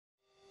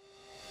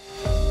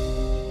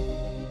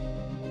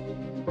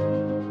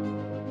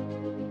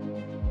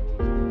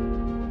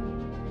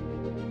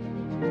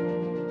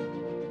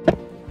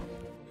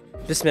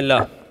بسم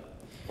الله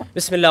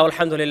بسم الله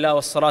والحمد لله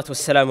والصلاة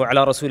والسلام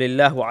على رسول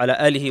الله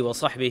وعلى آله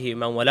وصحبه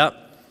من والاه.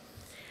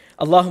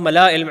 اللهم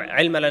لا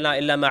علم لنا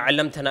إلا ما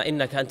علمتنا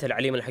إنك أنت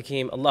العليم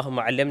الحكيم. اللهم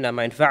علمنا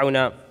ما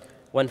ينفعنا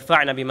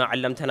وانفعنا بما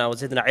علمتنا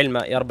وزدنا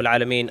علما يا رب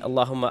العالمين.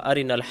 اللهم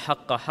أرنا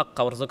الحق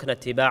حقا وارزقنا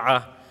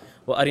اتباعه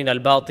وأرنا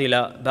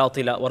الباطل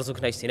باطلا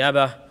وارزقنا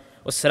اجتنابه.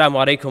 والسلام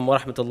عليكم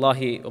ورحمة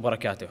الله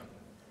وبركاته.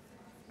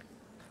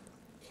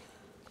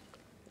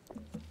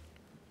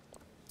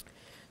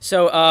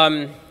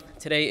 So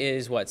today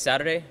is what,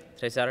 Saturday?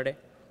 Today's Saturday?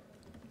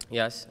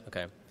 Yes?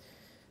 Okay.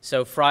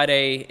 So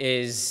Friday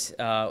was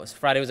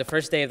the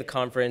first day of the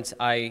conference.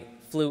 I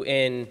flew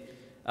in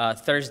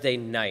Thursday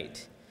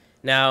night.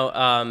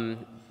 Now,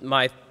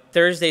 my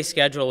Thursday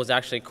schedule was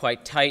actually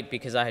quite tight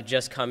because I had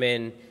just come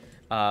in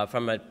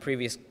from a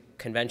previous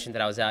convention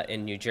that I was at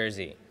in New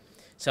Jersey.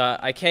 So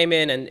I came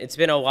in, and it's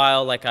been a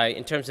while,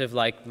 in terms of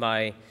like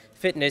my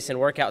fitness and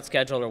workout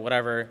schedule or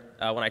whatever,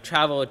 when I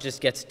travel, it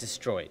just gets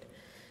destroyed.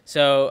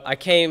 So I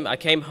came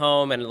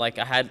home, and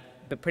I had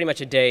pretty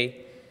much a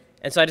day,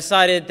 and so I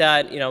decided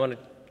that I want to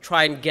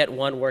try and get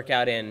one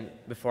workout in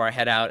before I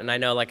head out. And I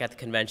know at the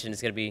convention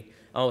it's going to be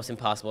almost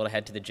impossible to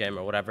head to the gym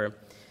or whatever.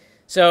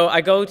 So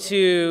I go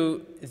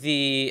to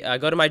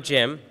my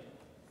gym,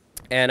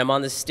 and I'm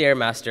on the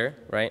Stairmaster,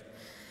 right?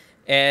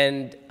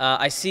 And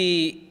I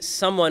see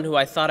someone who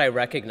I thought I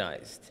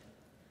recognized,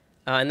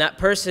 and that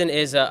person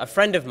is a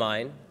friend of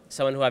mine,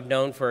 someone who I've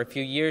known for a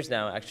few years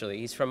now. Actually,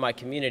 he's from my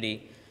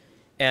community.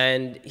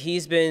 And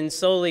he's been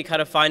slowly kind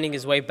of finding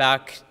his way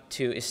back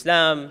to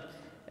Islam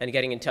and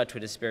getting in touch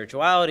with his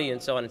spirituality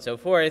and so on and so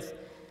forth.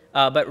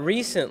 But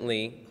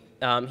recently,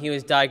 he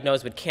was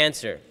diagnosed with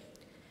cancer.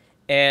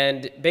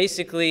 And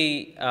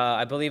basically,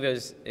 I believe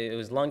it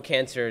was lung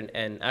cancer,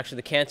 and actually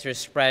the cancer has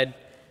spread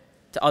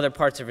to other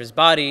parts of his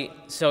body,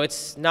 so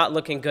it's not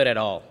looking good at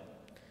all.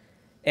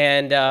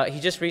 And he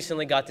just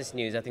recently got this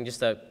news, I think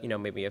just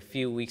maybe a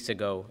few weeks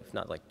ago, if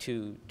not like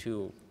two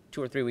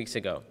or 3 weeks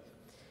ago.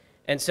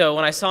 And so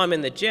when I saw him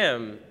in the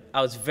gym,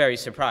 I was very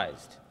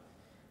surprised.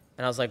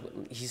 And I was like,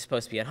 he's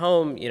supposed to be at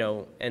home,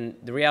 and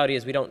the reality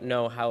is we don't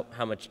know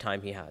how much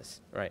time he has,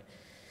 right?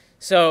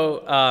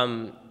 So,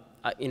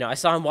 I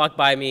saw him walk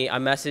by me, I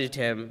messaged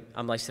him,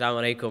 I'm like, Assalamu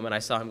alaikum, and I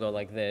saw him go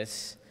like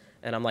this,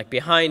 and I'm like,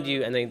 behind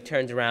you, and then he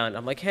turns around,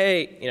 I'm like,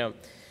 hey,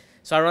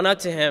 So I run up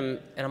to him,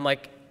 and I'm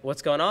like,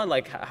 what's going on?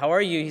 Like, how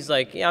are you? He's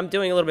like, yeah, I'm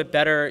doing a little bit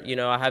better,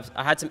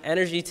 I had some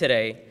energy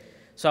today.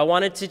 So I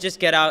wanted to just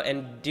get out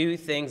and do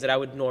things that I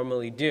would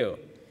normally do.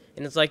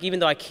 And it's like, even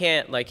though I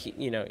can't, he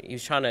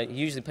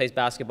usually plays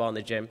basketball in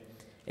the gym.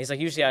 And he's like,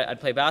 usually I'd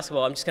play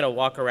basketball, I'm just going to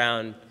walk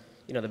around,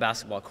 the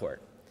basketball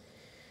court.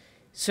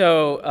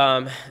 So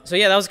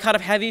yeah, that was kind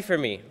of heavy for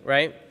me,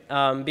 right?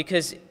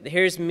 Because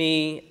here's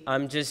me,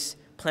 I'm just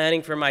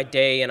planning for my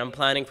day, and I'm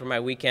planning for my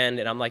weekend,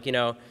 and I'm like,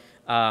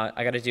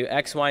 I got to do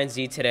X, Y, and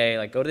Z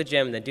today, go to the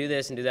gym, and then do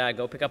this and do that,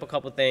 go pick up a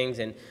couple things,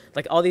 and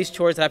all these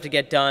chores that I have to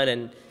get done,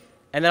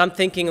 and then I'm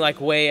thinking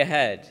way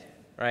ahead,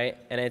 right?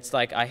 And it's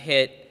like I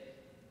hit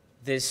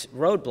this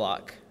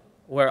roadblock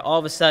where all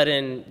of a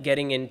sudden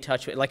getting in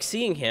touch with,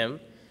 seeing him,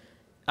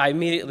 I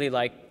immediately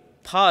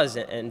pause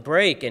and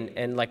break,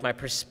 and my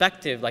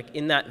perspective,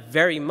 in that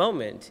very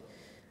moment,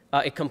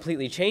 it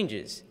completely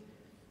changes.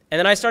 And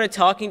then I started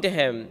talking to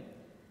him,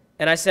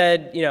 and I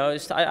said,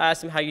 I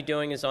asked him how you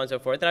doing and so on and so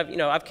forth.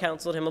 And I've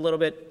counseled him a little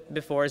bit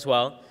before as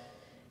well.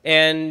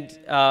 And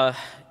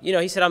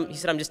he said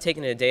I'm just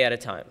taking it a day at a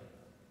time.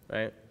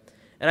 Right?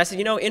 And I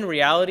said, in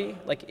reality,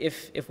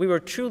 if we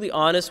were truly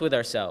honest with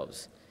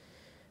ourselves,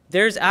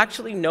 there's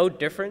actually no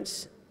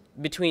difference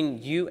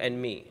between you and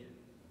me.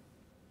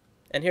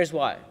 And here's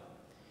why.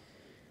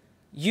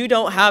 You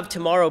don't have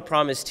tomorrow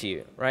promised to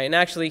you, right? And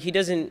actually,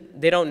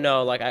 they don't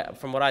know,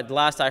 the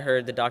last I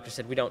heard, the doctor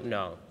said, we don't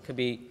know. Could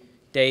be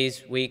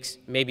days, weeks,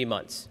 maybe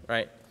months,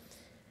 right?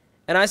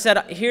 And I said,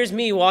 here's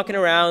me walking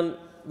around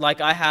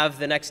like I have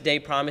the next day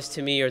promised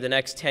to me, or the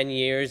next 10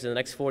 years, or the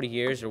next 40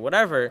 years, or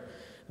whatever.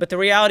 But the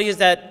reality is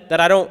that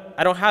I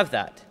don't have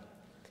that.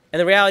 And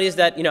the reality is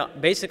that,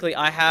 basically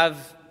I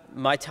have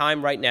my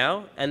time right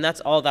now, and that's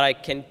all that I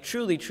can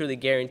truly, truly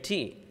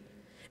guarantee.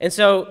 And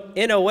so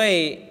in a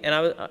way,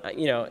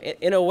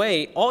 in a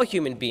way, all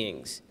human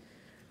beings,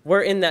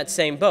 we're in that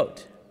same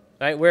boat,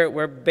 right?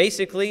 We're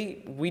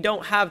basically, we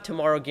don't have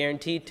tomorrow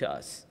guaranteed to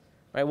us,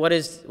 right? What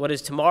is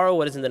tomorrow?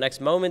 What is in the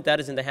next moment? That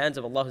is in the hands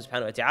of Allah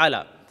subhanahu wa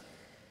ta'ala.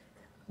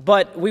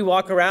 But we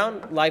walk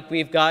around like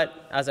we've got,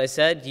 as I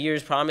said,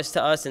 years promised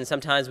to us, and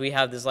sometimes we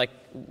have this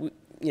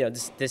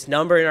this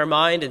number in our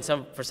mind, and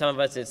for some of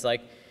us it's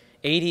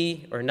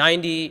 80 or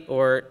 90,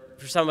 or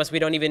for some of us we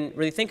don't even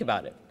really think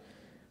about it.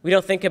 We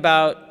don't think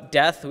about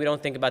death, we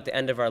don't think about the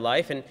end of our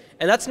life, and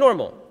that's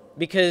normal,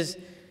 because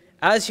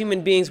as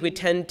human beings we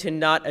tend to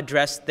not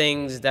address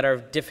things that are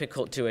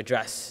difficult to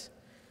address.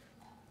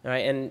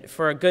 Right? And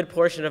for a good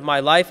portion of my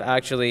life,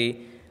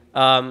 actually,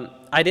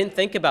 I didn't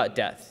think about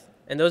death.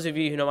 And those of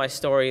you who know my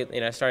story,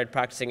 I started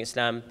practicing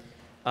Islam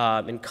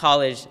in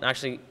college, and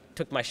actually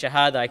took my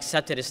shahada. I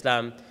accepted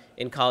Islam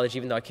in college,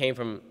 even though I came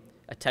from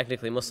a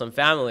technically Muslim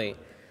family.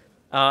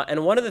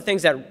 And one of the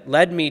things that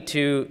led me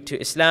to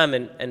Islam,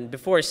 and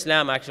before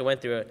Islam, I actually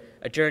went through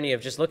a journey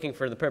of just looking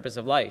for the purpose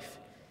of life.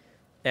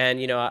 And,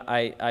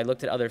 I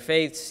looked at other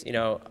faiths,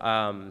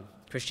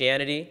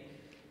 Christianity.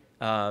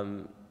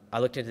 I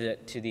looked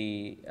into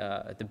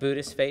the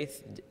Buddhist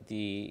faith,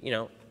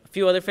 a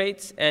few other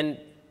faiths, and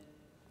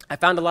I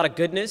found a lot of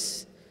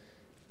goodness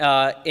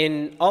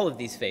in all of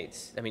these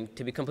faiths. I mean,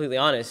 to be completely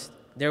honest,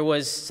 there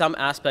was some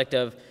aspect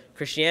of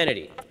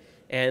Christianity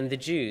and the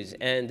Jews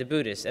and the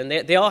Buddhists, and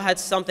they all had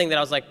something that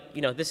I was like,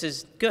 this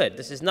is good,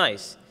 this is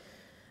nice.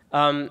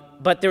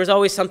 But there was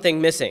always something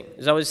missing.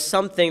 There's always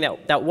something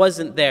that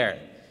wasn't there.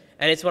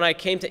 And it's when I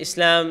came to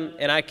Islam,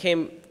 and I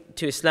came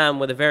to Islam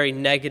with a very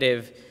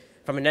negative,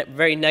 from a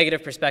very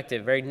negative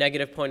perspective, very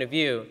negative point of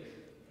view,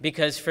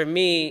 because for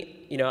me,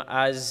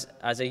 as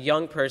a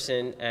young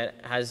person and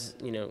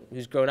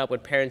who's grown up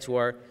with parents who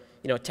are,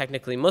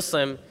 technically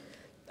Muslim,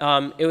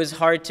 it was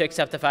hard to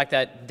accept the fact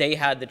that they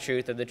had the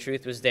truth, or the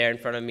truth was there in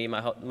front of me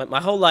my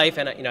whole life,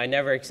 and I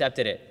never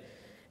accepted it.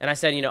 And I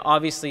said,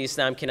 obviously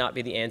Islam cannot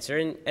be the answer,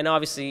 and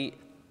obviously,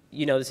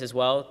 this as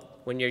well.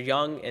 When you're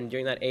young and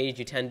during that age,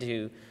 you tend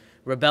to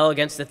rebel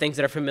against the things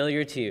that are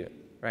familiar to you,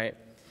 right?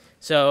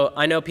 So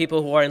I know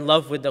people who are in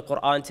love with the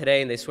Quran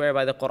today, and they swear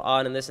by the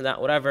Quran and this and that,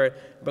 whatever,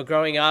 but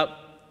growing up,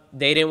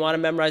 they didn't want to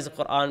memorize the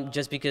Quran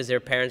just because their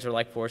parents were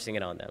like forcing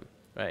it on them,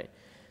 right?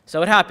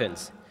 So it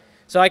happens.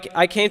 So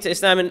I came to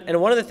Islam,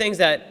 and one of the things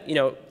that,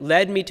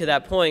 led me to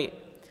that point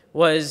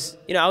was,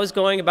 I was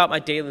going about my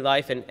daily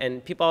life,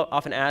 and people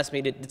often ask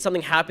me, did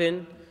something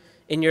happen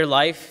in your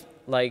life?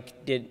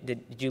 Like,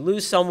 did you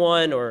lose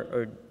someone,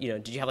 or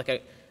did you have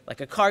like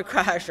a car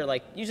crash, or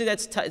usually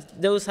that's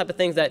those type of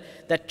things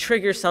that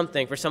trigger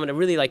something for someone to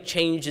really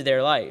change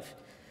their life.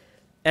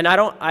 And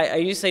I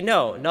used to say,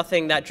 no,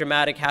 nothing that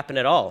dramatic happened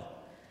at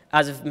all.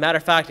 As a matter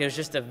of fact, it was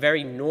just a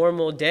very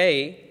normal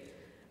day,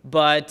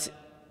 but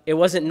it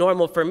wasn't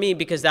normal for me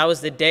because that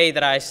was the day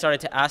that I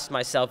started to ask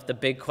myself the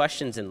big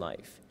questions in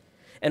life.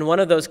 And one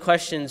of those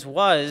questions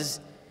was,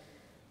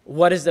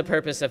 what is the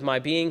purpose of my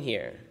being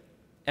here?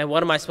 And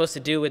what am I supposed to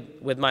do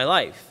with my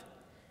life?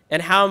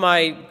 And how am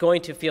I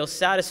going to feel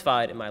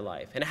satisfied in my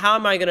life? And how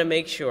am I going to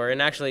make sure,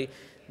 and actually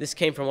this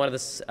came from one of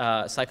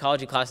the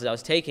psychology classes I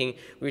was taking,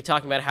 we were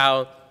talking about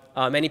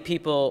how many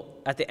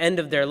people at the end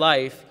of their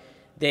life,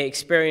 they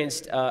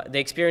experience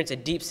a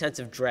deep sense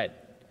of dread.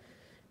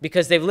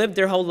 Because they've lived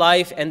their whole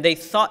life and they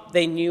thought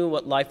they knew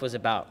what life was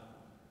about,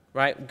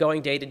 right?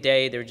 Going day to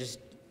day, they were just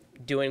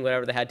doing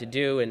whatever they had to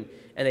do, and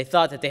they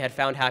thought that they had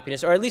found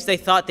happiness, or at least they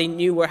thought they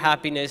knew where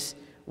happiness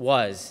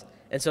was.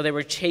 And so they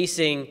were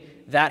chasing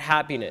that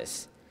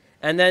happiness.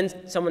 And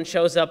then someone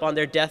shows up on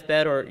their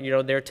deathbed,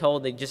 or they're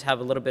told they just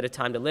have a little bit of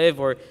time to live,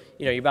 or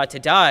you're about to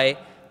die,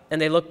 and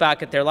they look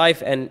back at their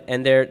life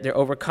and they're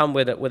overcome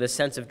with a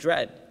sense of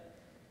dread.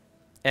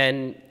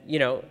 And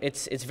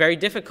it's very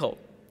difficult,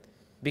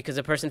 because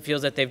a person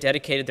feels that they've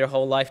dedicated their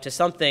whole life to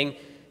something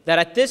that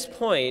at this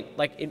point,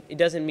 it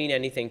doesn't mean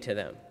anything to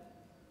them,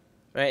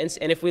 right?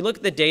 And if we look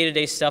at the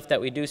day-to-day stuff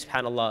that we do,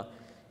 subhanAllah,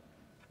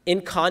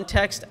 in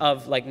context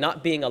of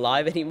not being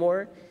alive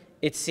anymore,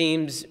 it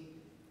seems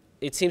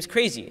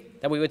crazy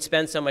that we would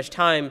spend so much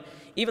time,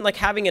 even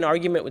having an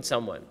argument with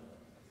someone,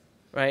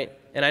 right?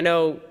 And I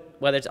know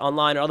whether it's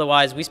online or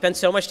otherwise, we spend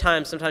so much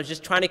time sometimes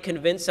just trying to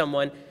convince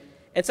someone,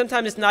 and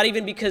sometimes it's not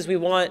even because we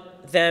want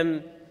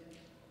them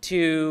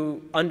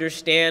to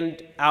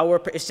understand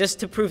it's just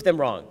to prove them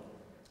wrong,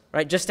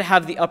 right? Just to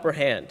have the upper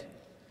hand.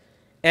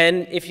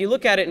 And if you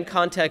look at it in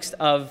context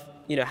of,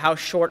 how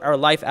short our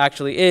life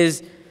actually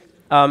is,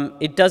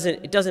 it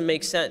doesn't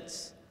make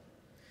sense.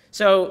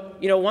 So,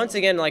 once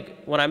again,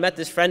 when I met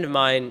this friend of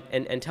mine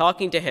and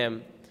talking to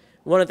him,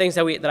 one of the things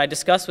that I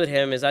discussed with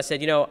him is I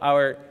said,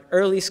 our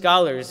early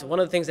scholars,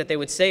 one of the things that they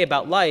would say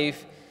about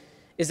life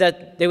is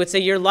that they would say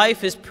your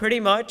life is pretty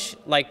much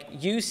like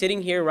you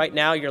sitting here right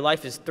now. Your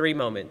life is 3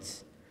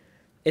 moments.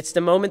 It's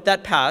the moment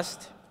that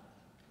passed,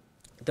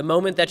 the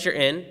moment that you're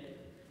in,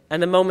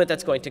 and the moment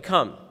that's going to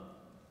come.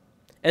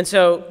 And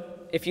so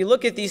if you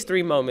look at these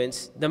 3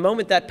 moments, the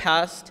moment that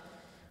passed,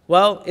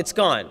 well, it's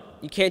gone.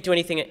 You can't do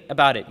anything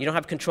about it. You don't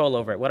have control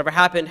over it. Whatever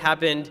happened,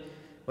 happened.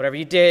 Whatever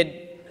you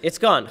did, it's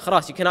gone.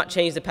 Khalas, you cannot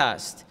change the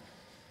past.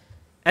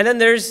 And then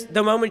there's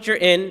the moment you're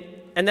in,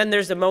 and then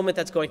there's the moment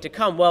that's going to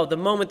come. Well, the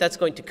moment that's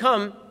going to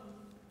come,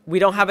 we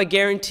don't have a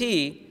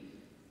guarantee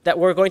that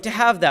we're going to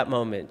have that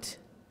moment,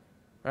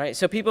 right?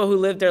 So people who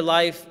live their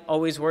life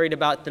always worried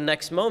about the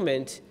next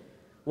moment,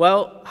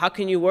 well, how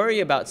can you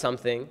worry about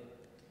something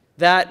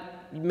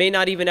that may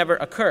not even ever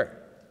occur?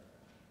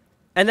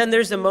 And then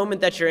there's the moment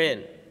that you're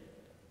in.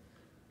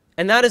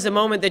 And that is a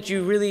moment that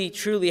you really,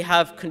 truly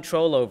have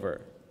control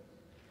over.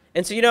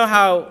 And so you know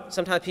how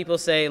sometimes people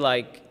say,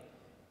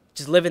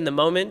 just live in the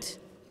moment?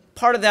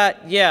 Part of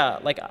that, yeah,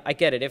 I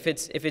get it. If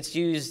it's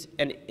used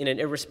in an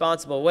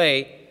irresponsible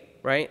way,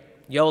 right?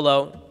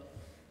 YOLO,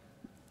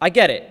 I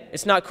get it.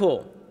 It's not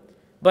cool.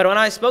 But when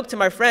I spoke to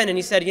my friend and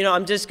he said,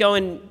 I'm just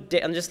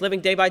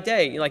living day by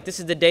day. This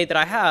is the day that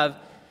I have,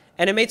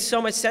 and it made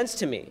so much sense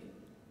to me.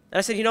 And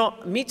I said,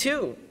 me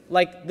too.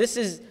 This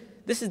is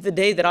this is the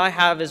day that I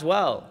have as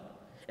well.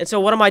 And so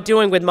what am I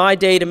doing with my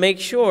day to make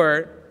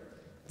sure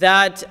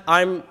that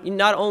I'm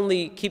not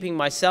only keeping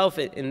myself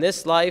in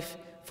this life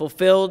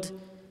fulfilled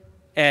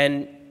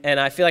and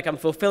I feel like I'm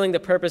fulfilling the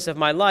purpose of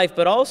my life,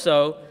 but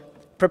also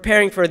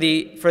preparing for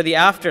the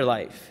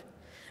afterlife.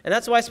 And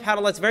that's why,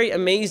 subhanAllah, it's very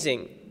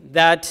amazing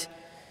that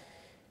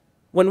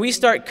when we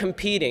start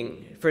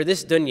competing for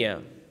this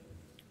dunya,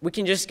 we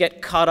can just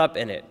get caught up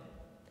in it.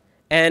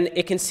 And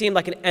it can seem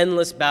like an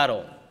endless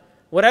battle.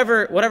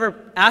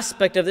 Whatever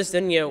aspect of this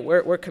dunya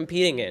we're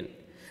competing in.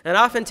 And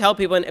I often tell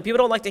people, and people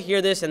don't like to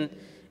hear this, and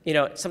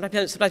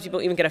sometimes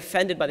people even get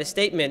offended by the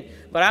statement,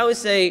 but I always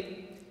say,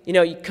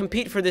 you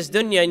compete for this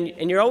dunya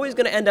and you're always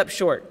going to end up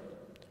short.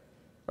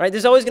 Right?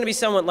 There's always going to be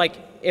someone, like,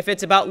 if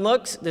it's about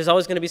looks, there's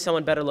always going to be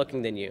someone better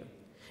looking than you.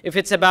 If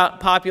it's about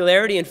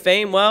popularity and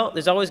fame, well,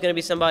 there's always going to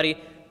be somebody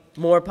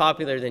more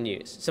popular than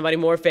you, somebody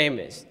more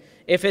famous.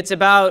 If it's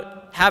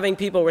about having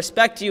people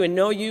respect you and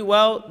know you,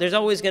 well, there's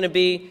always going to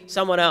be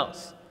someone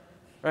else,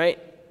 right?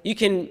 You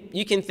can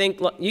think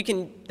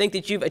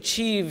that you've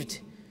achieved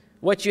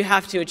what you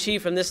have to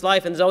achieve from this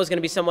life, and there's always going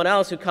to be someone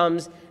else who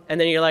comes, and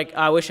then you're like,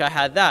 I wish I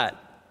had that,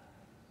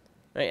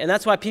 right? And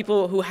that's why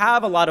people who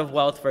have a lot of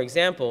wealth, for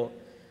example,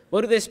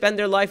 what do they spend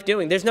their life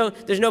doing? There's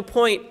no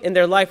point in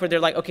their life where they're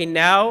like, okay,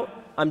 now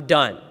I'm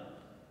done.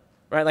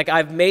 Right? Like,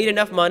 I've made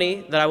enough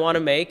money that I want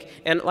to make.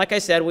 And like I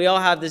said, we all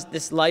have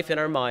this life in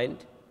our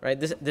mind, right?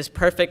 This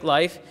perfect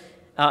life.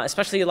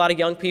 Especially a lot of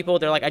young people,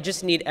 they're like, I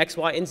just need X,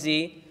 Y, and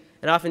Z.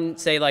 And I often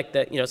say, like,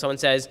 someone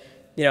says,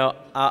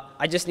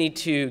 I just need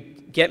to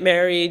get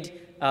married,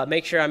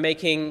 make sure I'm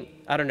making,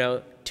 I don't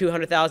know,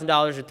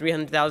 $200,000 or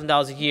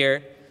 $300,000 a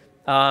year.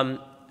 I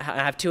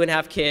have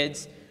 2.5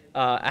 kids.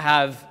 I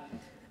have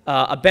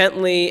a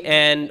Bentley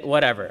and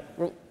whatever.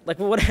 Like,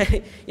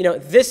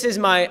 this is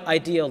my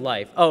ideal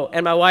life. Oh,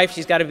 and my wife,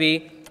 she's got to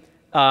be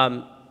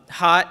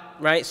hot,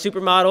 right?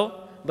 Supermodel,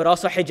 but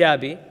also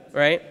hijabi,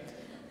 right?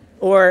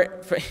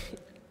 Or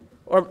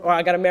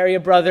I got to marry a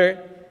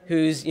brother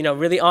who's,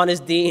 really on his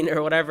deen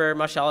or whatever.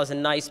 Mashallah, has a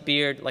nice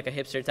beard, like a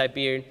hipster type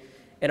beard.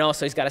 And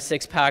also he's got a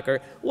 6-pack or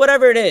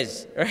whatever it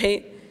is,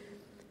 right?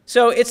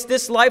 So it's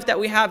this life that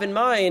we have in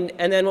mind,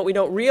 and then what we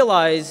don't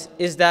realize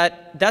is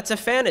that that's a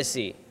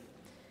fantasy.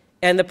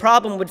 And the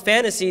problem with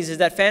fantasies is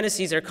that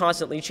fantasies are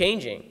constantly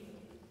changing,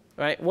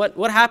 right?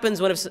 What happens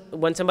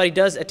when somebody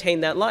does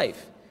attain that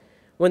life?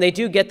 When they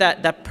do get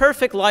that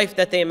perfect life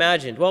that they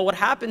imagined? Well, what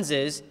happens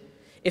is,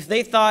 if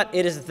they thought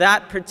it is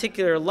that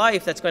particular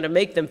life that's going to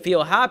make them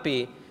feel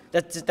happy,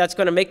 that's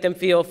going to make them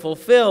feel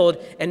fulfilled,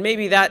 and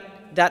maybe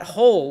that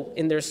hole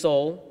in their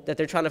soul that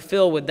they're trying to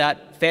fill with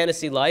that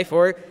fantasy life,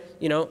 or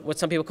what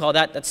some people call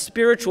that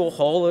spiritual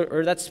hole,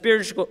 or that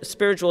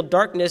spiritual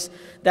darkness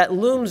that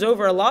looms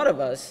over a lot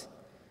of us.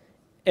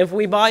 If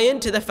we buy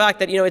into the fact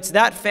that, it's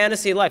that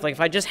fantasy life, like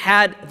if I just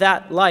had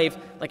that life,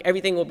 like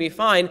everything will be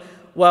fine,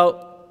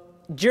 well,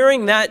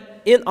 on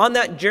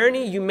that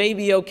journey, you may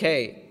be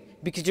okay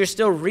because you're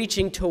still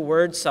reaching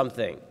towards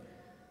something.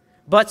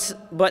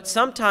 But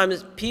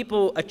sometimes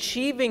people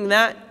achieving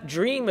that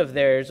dream of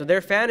theirs or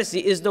their fantasy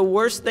is the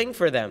worst thing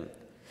for them.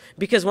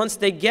 Because once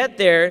they get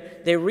there,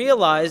 they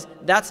realize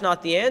that's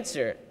not the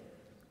answer.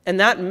 And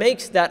that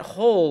makes that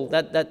hole,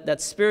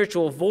 that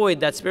spiritual void,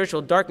 that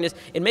spiritual darkness,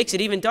 it makes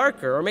it even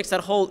darker, or makes that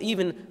hole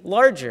even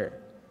larger.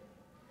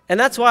 And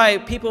that's why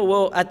people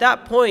will, at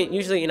that point,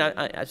 usually,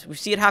 we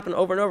see it happen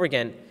over and over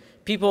again,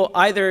 people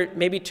either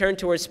maybe turn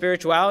towards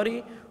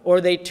spirituality, or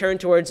they turn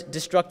towards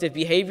destructive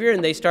behavior,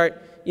 and they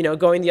start,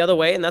 going the other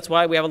way. And that's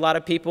why we have a lot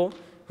of people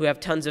who have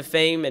tons of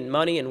fame and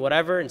money and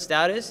whatever and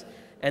status,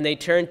 and they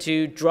turn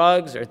to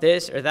drugs or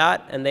this or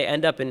that, and they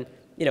end up in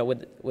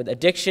with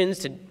addictions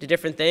to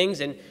different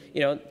things, and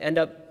end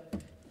up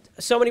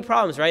so many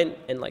problems, right?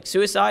 And like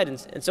suicide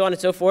and so on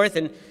and so forth.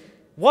 And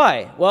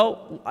why?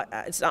 Well,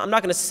 I'm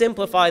not going to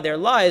simplify their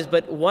lives,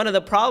 but one of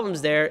the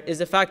problems there is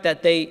the fact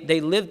that they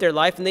lived their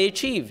life and they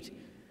achieved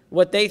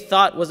what they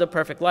thought was a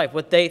perfect life,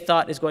 what they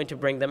thought is going to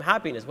bring them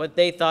happiness, what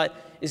they thought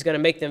is going to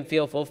make them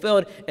feel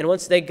fulfilled. And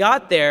once they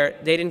got there,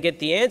 they didn't get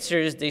the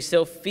answers. They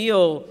still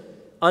feel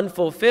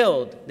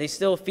unfulfilled. They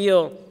still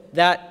feel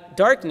that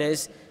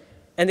darkness,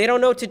 and they don't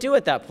know what to do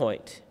at that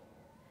point.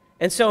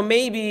 And so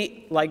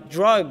maybe like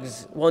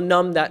drugs will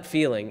numb that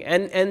feeling,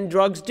 and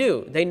drugs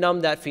do. They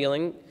numb that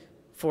feeling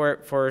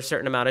for a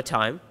certain amount of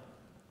time,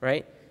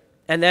 right?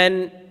 And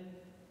then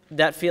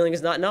that feeling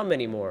is not numb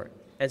anymore.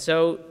 And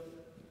so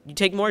you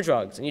take more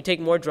drugs, and you take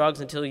more drugs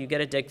until you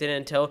get addicted, and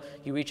until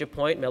you reach a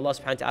point, may Allah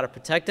subhanahu wa ta'ala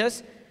protect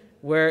us,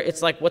 where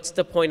it's like, what's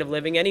the point of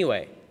living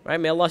anyway, right?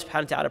 May Allah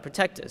subhanahu wa ta'ala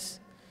protect us.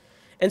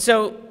 And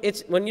so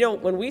it's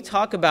when we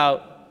talk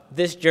about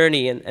this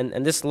journey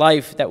and this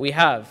life that we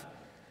have,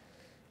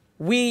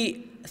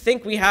 we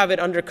think we have it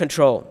under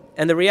control.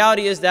 And the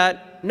reality is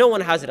that no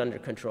one has it under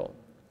control.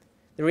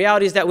 The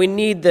reality is that we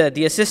need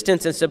the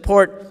assistance and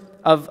support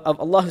of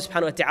Allah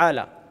subhanahu wa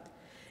ta'ala.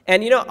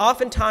 And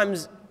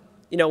oftentimes,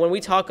 when we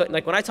talk,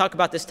 like when I talk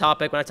about this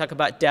topic, when I talk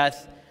about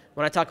death,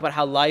 when I talk about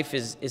how life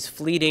is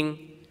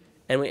fleeting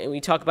and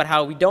we talk about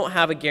how we don't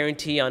have a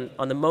guarantee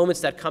on the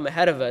moments that come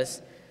ahead of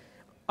us,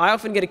 I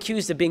often get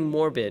accused of being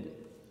morbid,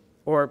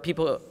 or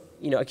people,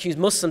 accuse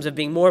Muslims of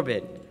being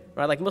morbid,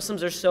 right? Like,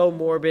 Muslims are so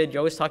morbid, you're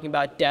always talking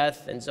about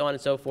death and so on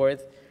and so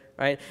forth,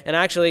 right? And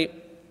actually,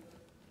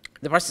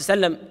 the Prophet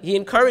ﷺ, he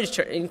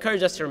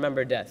encouraged us to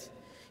remember death.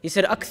 He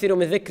said, أَكْثِرُ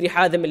مِنْ ذِكْرِ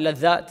حَادِمِ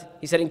اللَّذَّاتِ.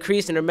 He said,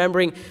 increase in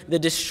remembering the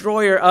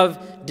destroyer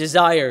of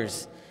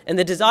desires. And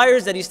the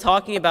desires that he's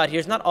talking about here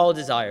is not all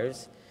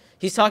desires.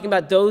 He's talking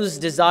about those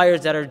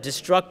desires that are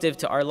destructive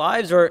to our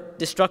lives or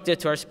destructive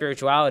to our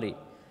spirituality,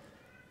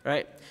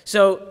 right?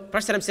 So,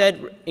 Prophet ﷺ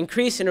said,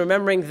 increase in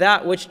remembering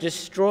that which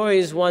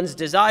destroys one's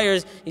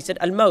desires. He said,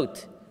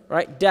 al-maut,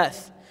 right?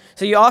 Death.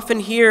 So you often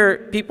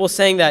hear people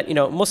saying that,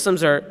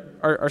 Muslims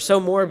are so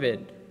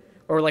morbid,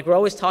 or like we're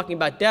always talking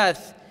about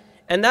death,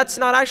 and that's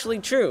not actually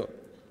true.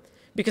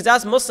 Because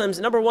as Muslims,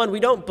 number one, we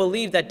don't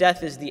believe that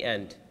death is the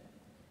end,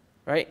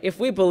 right? If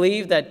we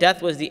believe that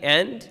death was the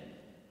end,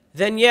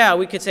 then yeah,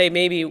 we could say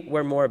maybe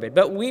we're morbid.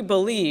 But we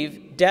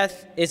believe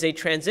death is a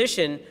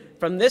transition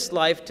from this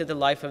life to the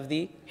life of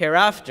the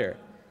hereafter,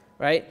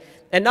 right?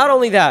 And not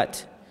only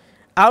that,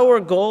 our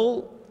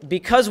goal,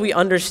 because we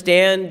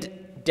understand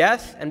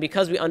death and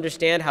because we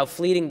understand how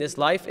fleeting this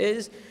life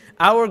is,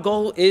 our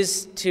goal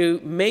is to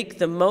make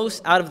the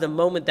most out of the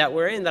moment that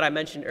we're in that I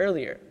mentioned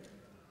earlier.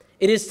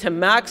 It is to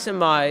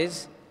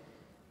maximize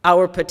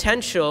our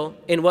potential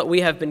in what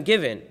we have been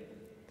given.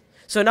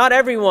 So not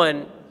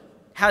everyone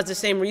has the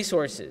same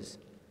resources.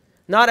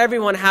 Not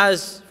everyone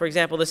has, for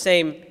example, the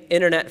same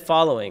internet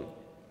following.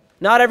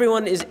 Not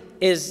everyone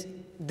is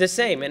the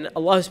same. And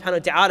Allah subhanahu wa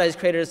ta'ala has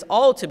created us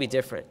all to be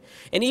different.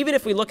 And even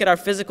if we look at our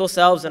physical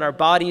selves and our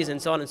bodies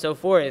and so on and so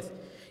forth,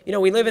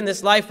 we live in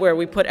this life where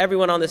we put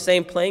everyone on the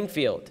same playing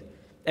field.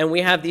 And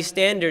we have these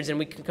standards and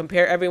we can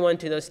compare everyone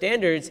to those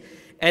standards.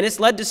 And it's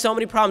led to so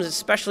many problems,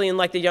 especially in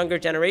like the younger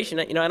generation.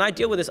 And I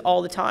deal with this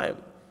all the time.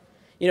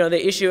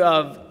 The issue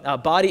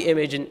of body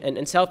image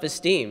and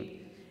self-esteem.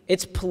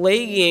 It's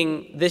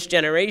plaguing this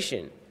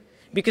generation.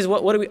 Because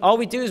all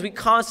we do is we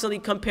constantly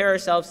compare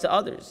ourselves to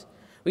others.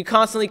 We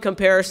constantly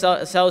compare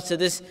ourselves to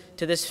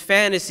this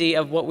fantasy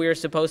of what we are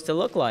supposed to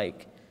look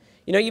like.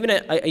 Even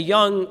a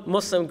young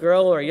Muslim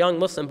girl or a young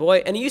Muslim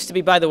boy, and it used to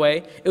be, by the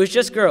way, it was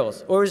just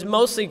girls, or it was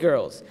mostly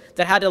girls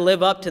that had to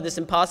live up to this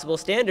impossible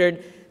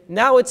standard.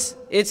 Now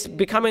it's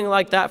becoming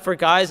like that for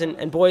guys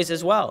and boys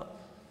as well,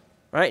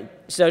 right?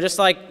 So just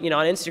like,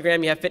 on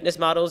Instagram, you have fitness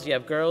models, you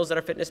have girls that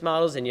are fitness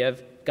models, and you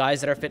have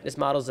guys that are fitness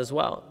models as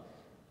well,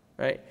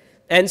 right?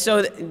 And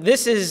so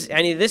this is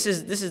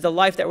the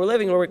life that we're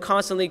living, where we're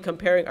constantly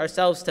comparing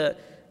ourselves to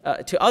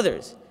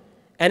others.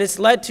 And it's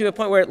led to a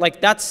point where like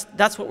that's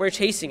what we're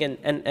chasing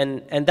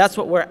and that's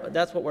what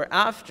we're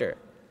after.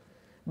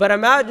 But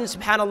imagine,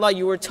 subhanAllah,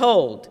 you were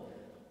told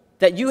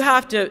that you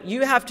have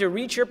to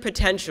reach your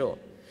potential.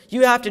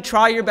 You have to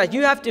try your best.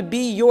 You have to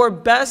be your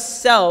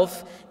best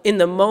self in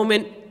the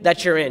moment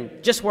that you're in.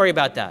 Just worry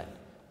about that.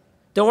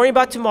 Don't worry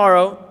about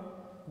tomorrow.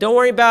 Don't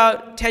worry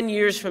about 10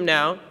 years from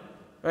now.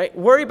 Right?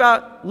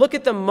 Look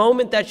at the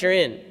moment that you're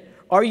in.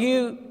 Are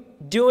you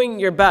doing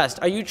your best?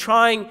 Are you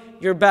trying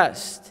your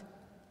best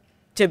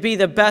to be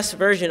the best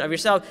version of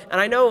yourself? And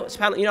I know,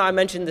 I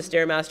mentioned the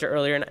Stairmaster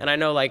earlier, and I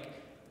know like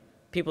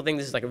people think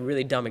this is like a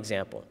really dumb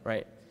example,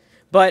 right?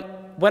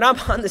 But when I'm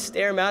on the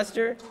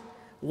Stairmaster,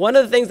 one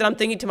of the things that I'm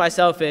thinking to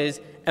myself is,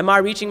 am I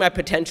reaching my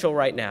potential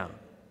right now?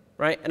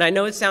 Right? And I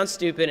know it sounds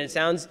stupid, and it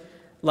sounds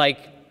like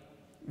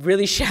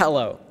really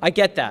shallow. I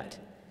get that.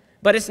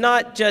 But it's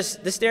not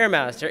just the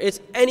Stairmaster. It's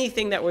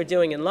anything that we're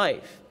doing in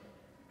life.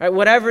 Right?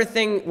 Whatever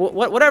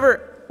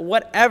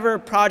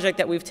project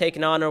that we've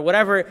taken on, or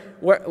whatever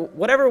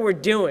we're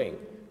doing,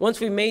 once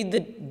we made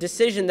the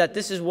decision that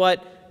this is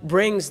what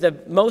brings the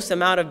most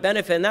amount of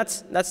benefit, and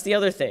that's the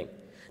other thing.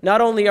 Not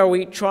only are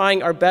we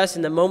trying our best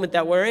in the moment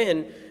that we're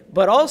in,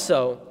 but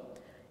also,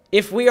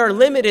 if we are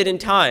limited in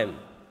time,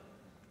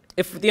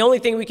 if the only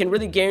thing we can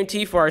really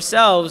guarantee for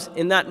ourselves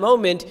in that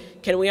moment,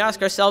 can we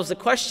ask ourselves the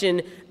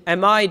question,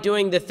 am I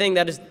doing the thing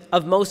that is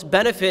of most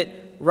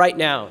benefit right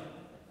now?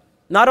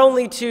 Not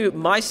only to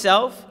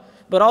myself,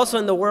 but also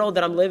in the world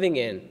that I'm living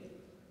in.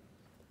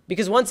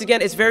 Because once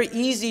again, it's very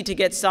easy to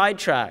get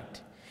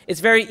sidetracked. It's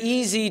very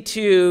easy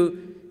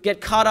to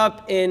get caught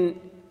up in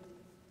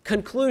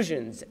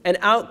conclusions and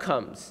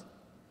outcomes.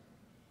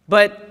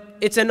 But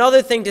it's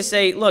another thing to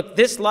say, look,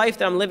 this life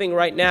that I'm living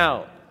right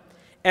now,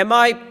 am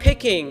I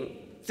picking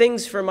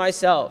things for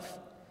myself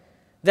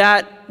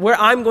where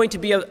I'm going to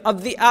be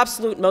of the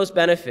absolute most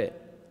benefit?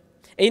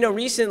 And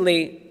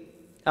recently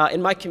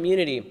in my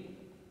community,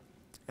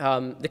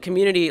 the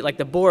community, like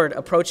the board,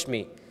 approached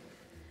me,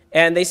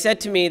 and they said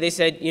to me,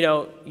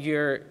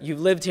 you've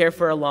lived here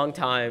for a long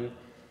time,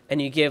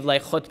 and you give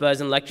like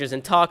khutbahs and lectures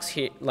and talks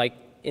here, like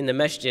in the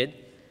masjid,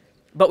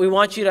 but we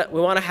want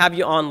to have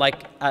you on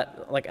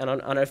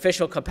on an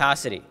official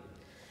capacity.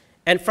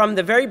 And from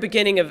the very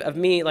beginning of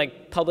me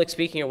like public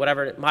speaking or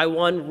whatever, my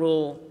one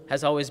rule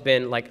has always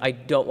been like, I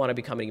don't want to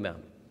become an imam,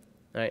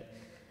 right?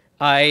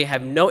 I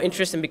have no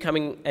interest in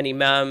becoming an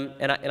imam,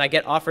 and I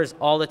get offers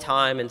all the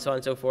time and so on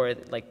and so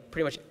forth. Like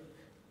pretty much,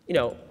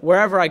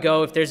 wherever I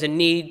go, if there's a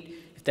need,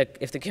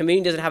 if the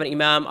community doesn't have an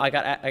imam, I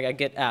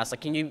get asked,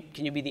 like, can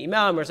you be the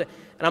imam or something?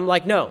 And I'm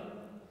like, no.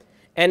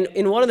 And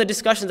in one of the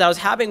discussions I was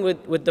having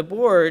with the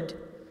board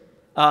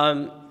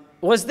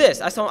was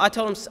this. I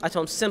told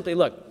him simply,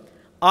 look,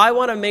 I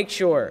want to make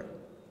sure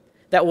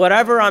that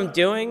whatever I'm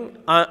doing,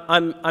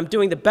 I'm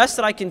doing the best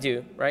that I can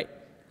do, right?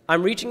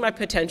 I'm reaching my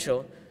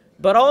potential.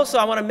 But also,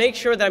 I want to make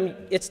sure that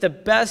it's the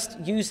best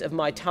use of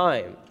my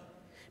time.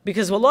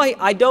 Because wallahi,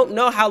 I don't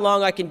know how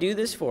long I can do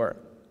this for.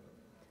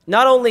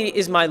 Not only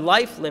is my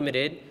life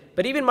limited,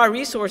 but even my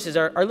resources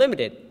are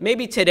limited.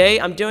 Maybe today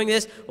I'm doing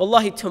this,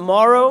 wallahi,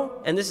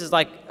 tomorrow, and this is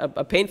like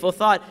a painful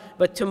thought,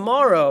 but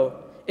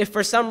tomorrow, if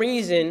for some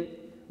reason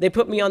they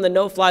put me on the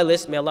no-fly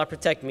list, may Allah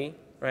protect me,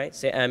 right?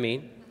 Say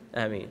Ameen,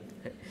 Ameen.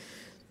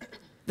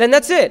 Then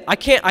that's it. I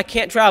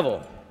can't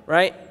travel,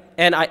 right?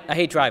 And I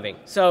hate driving.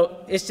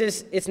 So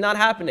it's not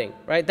happening,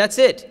 right? That's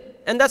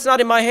it. And that's not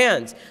in my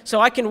hands.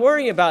 So I can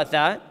worry about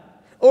that,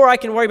 or I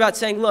can worry about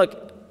saying,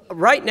 look,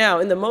 right now,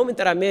 in the moment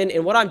that I'm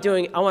in what I'm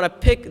doing, I want to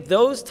pick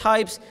those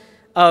types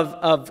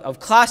of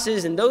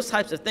classes and those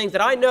types of things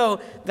that I know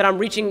that I'm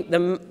reaching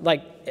them,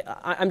 like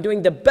I'm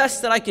doing the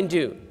best that I can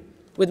do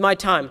with my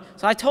time.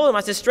 So I told him,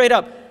 I said straight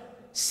up,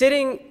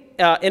 sitting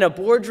in a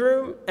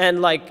boardroom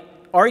and like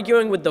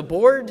arguing with the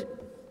board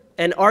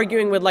and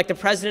arguing with like the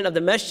president of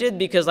the masjid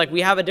because like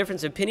we have a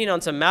different opinion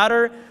on some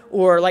matter,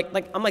 or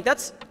I'm like,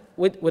 that's,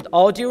 with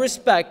all due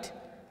respect,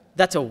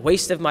 that's a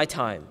waste of my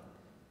time.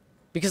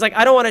 Because like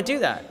I don't want to do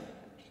that,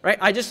 right?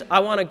 I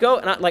want to go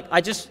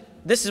and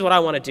this is what I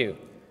want to do.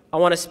 I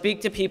want to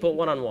speak to people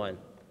one-on-one,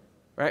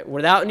 right?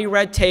 Without any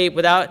red tape,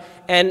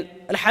 and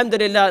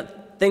alhamdulillah,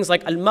 things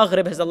like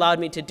Al-Maghrib has allowed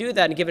me to do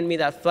that and given me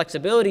that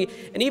flexibility.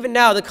 And even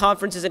now, the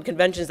conferences and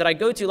conventions that I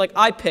go to, like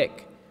I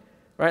pick,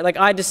 right? Like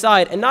I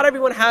decide, and not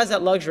everyone has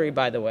that luxury,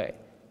 by the way.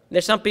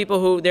 There's some people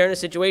who they're in a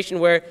situation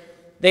where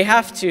they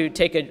have to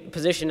take a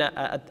position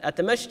at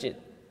the masjid.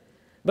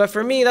 But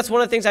for me, that's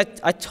one of the things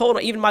I told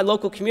even my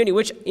local community,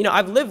 which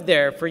I've lived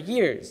there for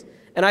years,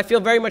 and I feel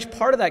very much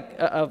part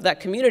of that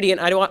community, and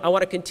I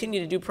want to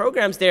continue to do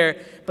programs there.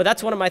 But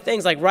that's one of my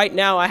things. Like right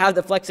now, I have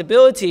the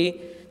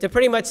flexibility to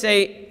pretty much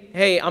say,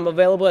 hey, I'm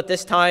available at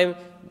this time.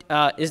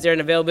 Is there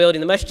an availability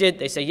in the masjid?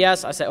 They say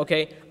yes. I say,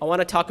 okay, I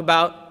want to talk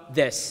about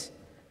this.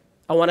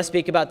 I want to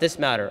speak about this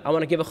matter. I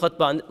want to give a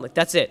khutbah. Like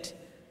that's it.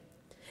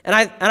 And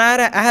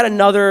I had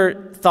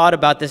another thought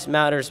about this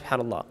matter,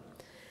 subhanAllah.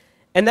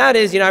 And that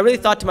is, I really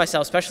thought to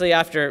myself, especially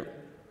after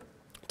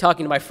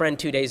talking to my friend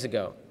 2 days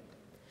ago,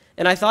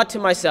 and I thought to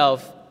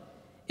myself,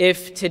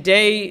 if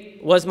today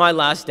was my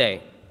last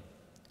day,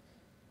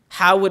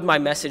 how would my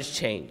message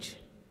change,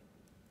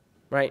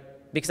 right?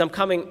 Because I'm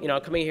coming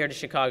here to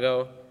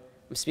Chicago,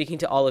 I'm speaking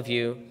to all of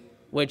you,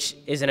 which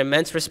is an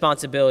immense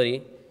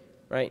responsibility,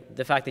 right?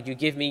 The fact that you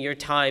give me your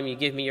time, you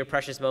give me your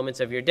precious moments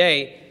of your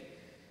day.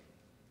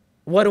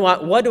 What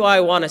do I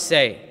want to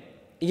say?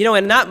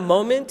 In that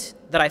moment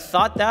that I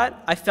thought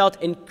that, I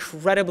felt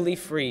incredibly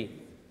free.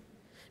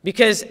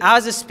 Because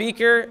as a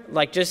speaker,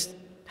 like just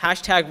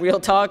hashtag real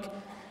talk,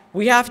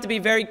 we have to be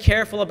very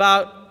careful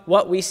about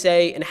what we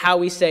say and how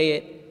we say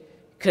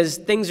it, because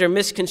things are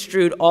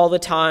misconstrued all the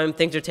time.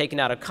 Things are taken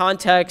out of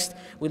context.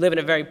 We live in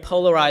a very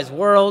polarized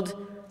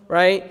world,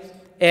 right?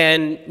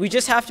 And we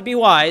just have to be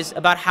wise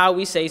about how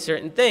we say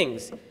certain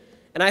things.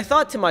 And I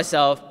thought to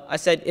myself, I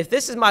said, if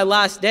this is my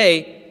last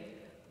day,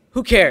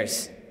 who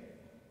cares?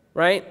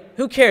 Right?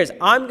 Who cares?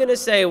 I'm going to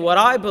say what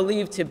I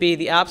believe to be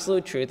the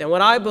absolute truth and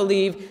what I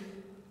believe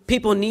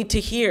people need to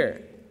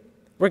hear,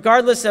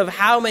 regardless of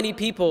how many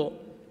people,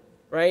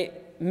 right,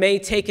 may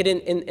take it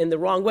in the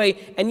wrong way.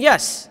 And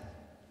yes,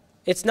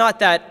 it's not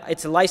that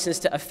it's a license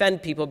to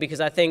offend people, because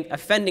I think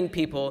offending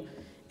people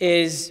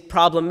is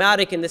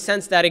problematic in the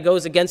sense that it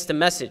goes against the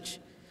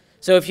message.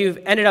 So if you've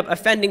ended up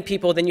offending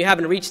people, then you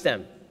haven't reached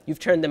them. You've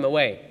turned them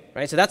away,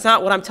 right? So that's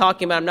not what I'm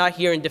talking about. I'm not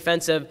here in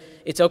defense of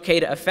it's okay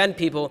to offend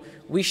people.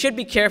 We should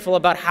be careful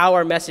about how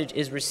our message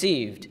is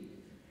received,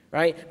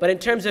 right? But in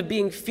terms of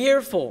being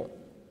fearful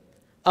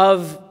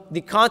of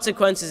the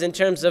consequences, in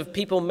terms of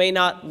people may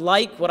not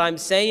like what I'm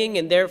saying,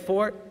 and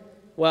therefore,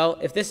 well,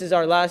 if this is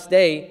our last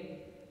day,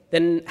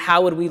 then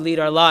how would we lead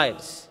our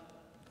lives,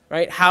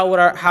 right? How would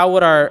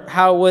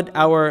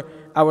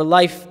our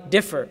life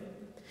differ?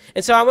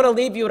 And so I want to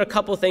leave you with a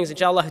couple things,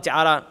 inshallah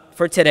ta'ala,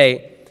 for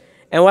today.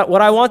 And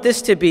what I want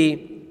this to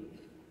be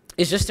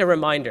is just a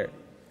reminder.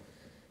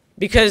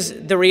 Because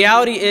the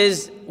reality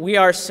is we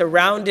are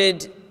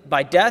surrounded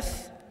by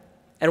death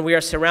and we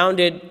are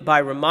surrounded by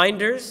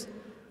reminders,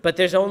 but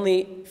there's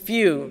only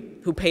few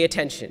who pay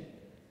attention.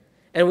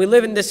 And we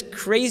live in this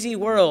crazy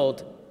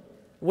world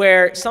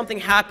where something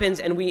happens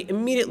and we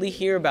immediately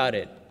hear about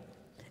it.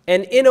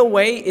 And in a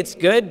way, it's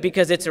good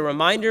because it's a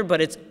reminder,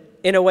 but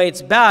in a way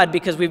it's bad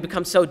because we've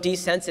become so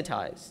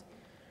desensitized.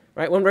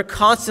 Right? When we're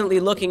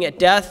constantly looking at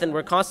death and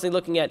we're constantly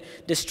looking at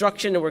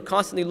destruction and we're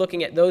constantly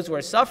looking at those who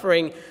are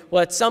suffering,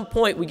 well, at some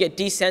point we get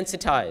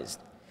desensitized.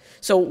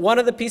 So one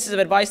of the pieces of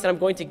advice that I'm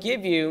going to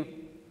give you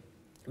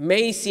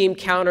may seem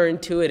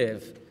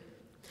counterintuitive,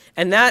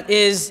 and that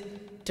is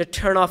to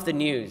turn off the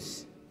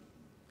news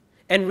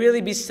and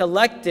really be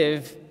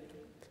selective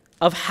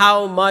of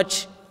how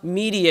much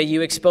media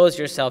you expose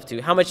yourself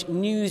to, how much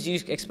news you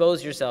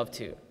expose yourself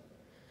to.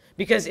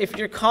 Because if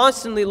you're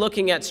constantly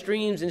looking at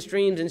streams and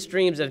streams and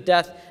streams of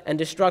death and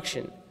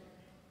destruction,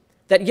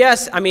 that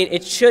yes, I mean,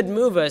 it should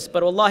move us,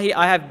 but wallahi,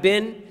 I have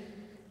been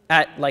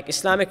at like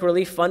Islamic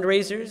relief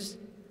fundraisers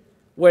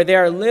where they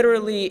are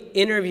literally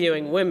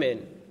interviewing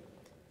women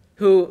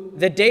who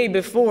the day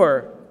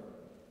before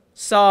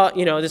saw,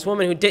 this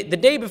woman who the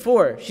day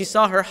before she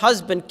saw her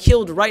husband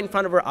killed right in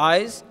front of her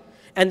eyes,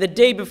 and the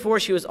day before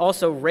she was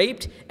also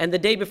raped, and the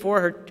day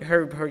before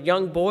her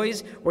young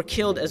boys were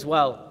killed as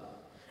well.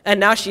 And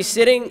now she's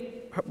sitting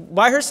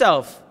by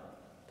herself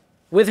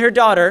with her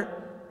daughter,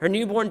 her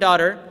newborn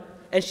daughter,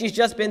 and she's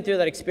just been through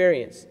that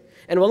experience.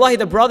 And wallahi,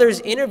 the brother's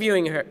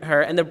interviewing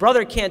her, and the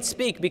brother can't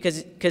speak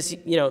because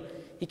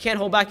he can't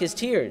hold back his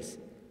tears.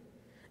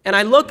 And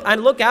I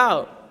look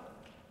out,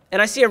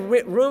 and I see a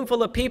room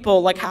full of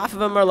people, like half of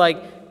them are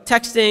like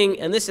texting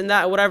and this and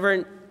that, whatever.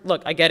 And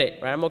look, I get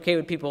it, right? I'm okay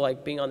with people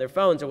like being on their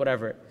phones or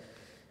whatever.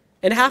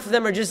 And half of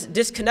them are just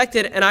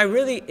disconnected, and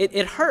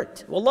it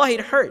hurt. Wallahi,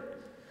 it hurt.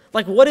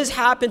 Like, what has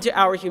happened to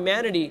our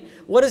humanity?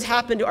 What has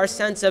happened to our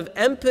sense of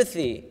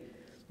empathy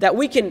that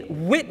we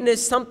can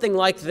witness something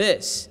like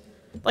this?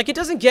 Like, it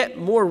doesn't get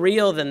more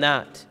real than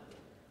that.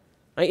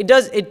 Right? It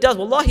does.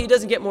 Wallahi, it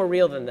doesn't get more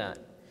real than that.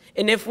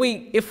 And if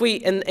we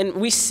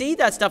see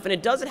that stuff and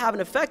it doesn't have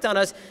an effect on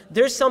us,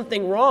 there's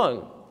something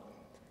wrong.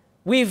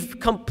 We've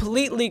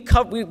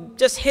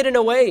just hidden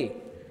away,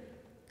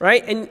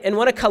 right? And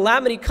when a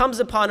calamity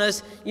comes upon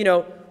us,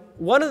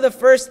 one of the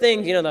first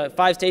things, the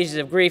 5 stages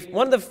of grief,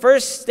 one of the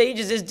first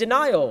stages is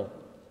denial.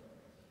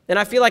 And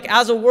I feel like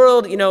as a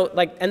world,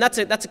 and that's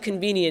a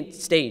convenient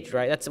stage,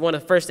 right? That's one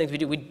of the first things we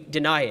do, we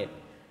deny it,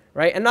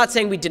 right? I'm not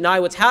saying we deny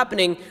what's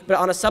happening, but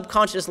on a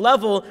subconscious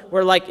level,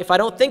 we're like, if I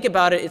don't think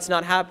about it, it's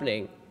not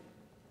happening.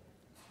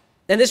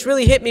 And this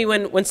really hit me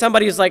when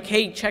somebody was like,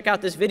 hey, check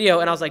out this video,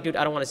 and I was like, dude,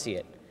 I don't want to see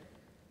it.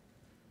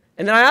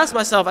 And then I asked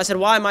myself, I said,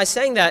 why am I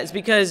saying that? It's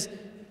because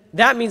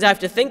that means I have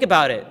to think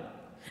about it.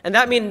 And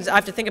that means I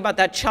have to think about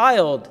that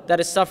child that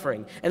is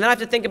suffering. And then I have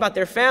to think about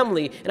their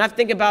family. And I have to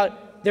think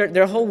about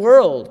their whole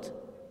world.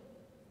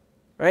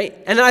 Right?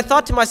 And then I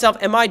thought to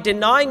myself, am I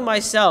denying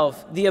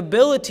myself the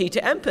ability to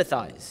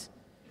empathize?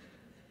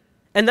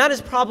 And that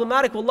is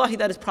problematic. Wallahi,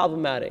 that is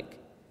problematic.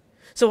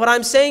 So what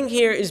I'm saying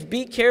here is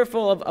be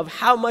careful of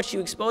how much you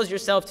expose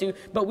yourself to,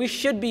 but we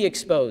should be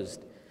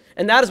exposed.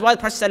 And that is why the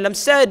Prophet ﷺ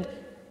said,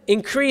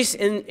 increase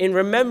in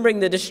remembering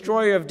the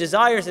destroyer of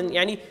desires, and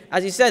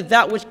as he said,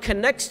 that which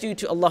connects you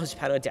to Allah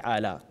subhanahu wa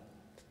ta'ala.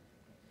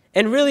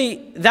 And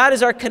really, that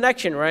is our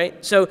connection,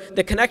 right? So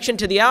the connection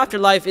to the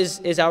afterlife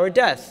is our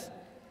death.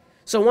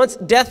 So once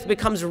death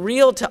becomes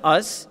real to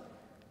us,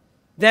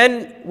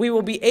 then we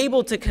will be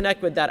able to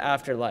connect with that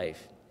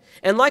afterlife.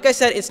 And like I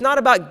said, it's not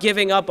about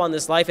giving up on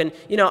this life. And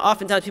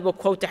oftentimes people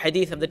quote the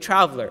hadith of the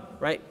traveler,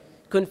 right?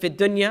 Kun fi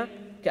dunya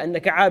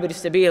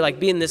like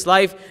be in this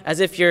life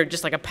as if you're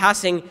just like a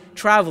passing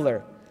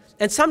traveler.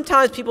 And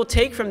sometimes people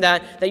take from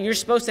that you're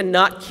supposed to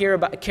not care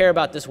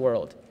about this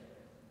world,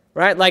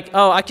 right? Like,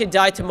 oh, I could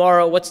die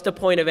tomorrow. What's the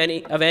point of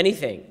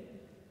anything?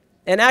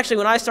 And actually,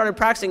 when I started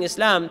practicing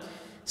Islam,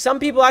 some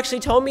people actually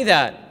told me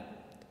that,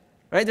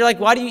 right? They're like,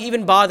 why do you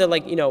even bother?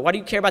 Like, why do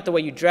you care about the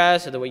way you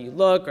dress or the way you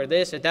look or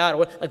this or that?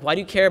 Or like, why do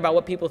you care about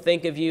what people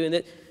think of you?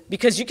 And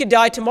because you could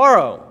die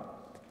tomorrow.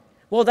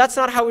 Well, that's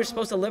not how we're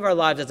supposed to live our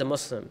lives as a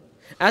Muslim.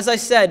 As I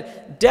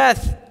said,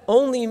 death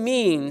only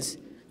means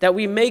that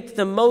we make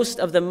the most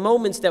of the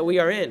moments that we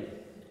are in,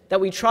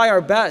 that we try our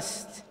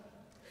best.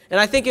 And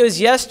I think it was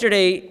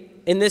yesterday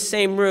in this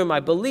same room, I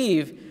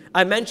believe,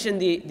 I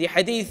mentioned the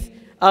hadith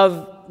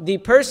of the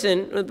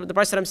person, the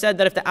Prophet said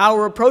that if the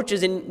hour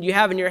approaches and you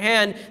have in your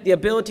hand the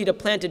ability to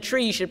plant a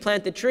tree, you should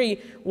plant the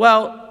tree.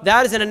 Well,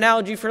 that is an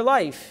analogy for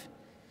life.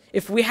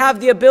 If we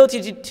have the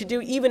ability to do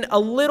even a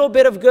little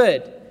bit of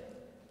good,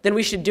 then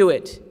we should do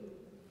it.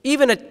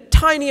 Even a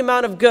tiny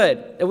amount of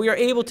good, that we are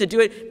able to do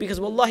it, because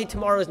wallahi,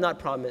 tomorrow is not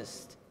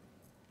promised.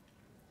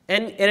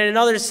 And in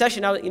another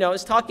session, I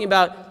was talking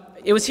about,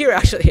 it was here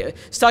actually, I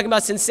was talking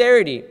about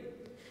sincerity,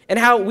 and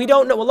how we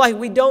don't know, wallahi,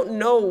 we don't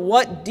know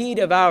what deed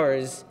of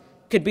ours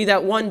could be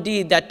that one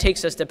deed that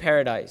takes us to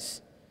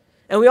paradise.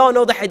 And we all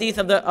know the hadith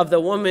of the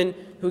woman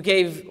who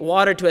gave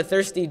water to a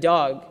thirsty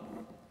dog,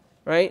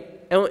 right?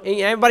 And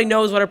everybody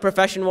knows what her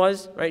profession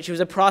was, right? She was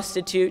a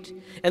prostitute.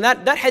 And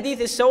that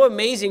hadith is so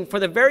amazing for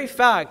the very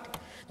fact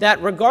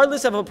that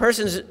regardless of a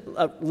person's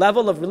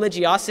level of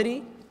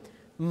religiosity,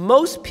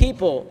 most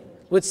people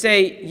would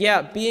say,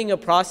 yeah, being a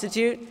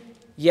prostitute,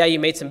 yeah, you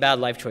made some bad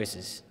life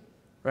choices,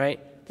 right?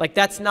 Like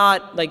that's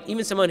not, like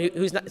even someone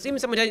who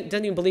doesn't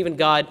even believe in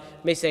God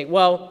may say,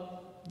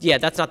 well, yeah,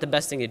 that's not the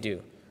best thing to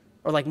do.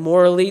 Or like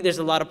morally, there's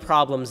a lot of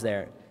problems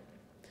there.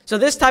 So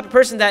this type of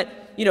person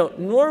that,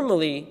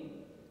 normally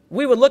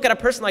we would look at a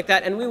person like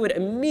that and we would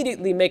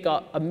immediately make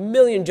a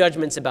million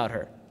judgments about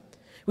her.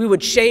 We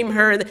would shame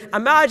her.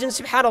 Imagine,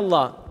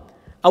 subhanAllah,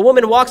 a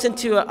woman walks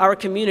into our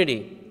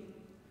community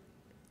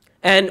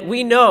and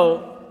we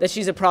know that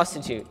she's a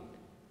prostitute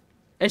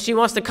and she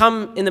wants to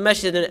come in the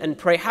masjid and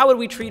pray. How would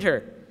we treat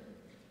her?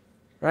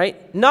 Right?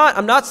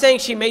 I'm not saying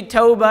she made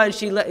tawbah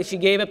and she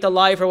gave up the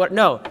life or what.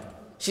 No.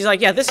 She's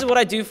like, yeah, this is what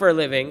I do for a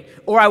living.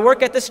 Or I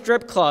work at the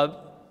strip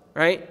club,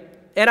 right?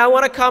 And I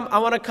want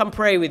to come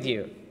pray with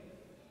you.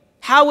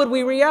 How would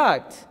we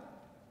react?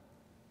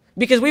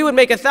 Because we would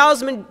make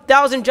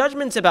 1,000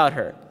 judgments about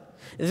her.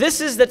 This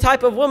is the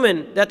type of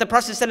woman that the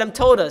Prophet ﷺ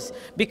told us,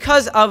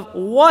 because of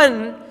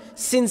one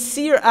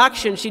sincere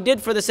action she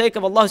did for the sake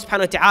of Allah subhanahu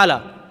wa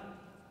ta'ala.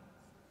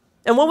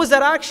 And what was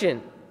that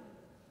action?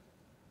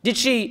 Did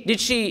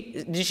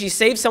she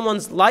save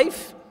someone's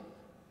life?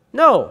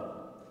 No.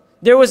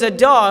 There was a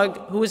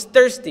dog who was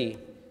thirsty.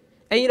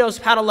 And you know,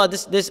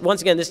 subhanAllah,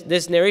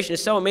 this narration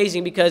is so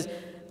amazing because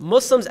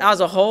Muslims as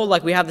a whole,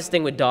 like we have this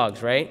thing with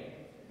dogs, right?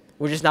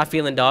 We're just not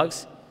feeling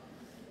dogs.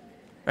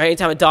 Right?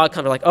 Anytime a dog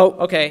comes, we're like, oh,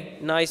 okay,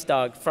 nice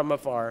dog from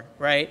afar,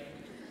 right?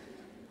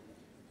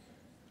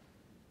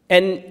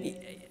 And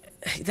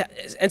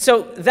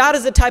so that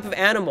is the type of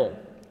animal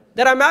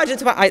that I imagine.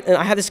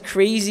 I have this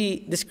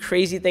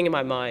crazy thing in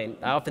my mind.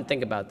 I often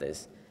think about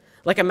this.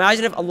 Like,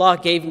 imagine if Allah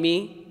gave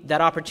me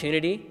that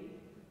opportunity,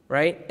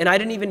 right? And I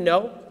didn't even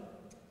know.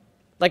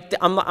 Like,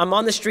 I'm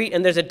on the street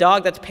and there's a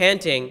dog that's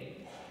panting,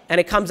 and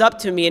it comes up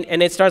to me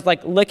and it starts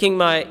like licking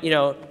my,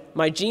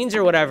 my jeans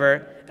or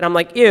whatever, and I'm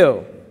like,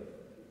 ew.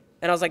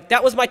 And I was like,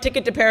 that was my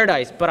ticket to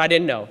paradise, but I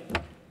didn't know.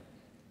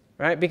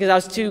 Right? Because I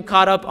was too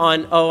caught up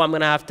on, oh, I'm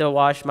going to have to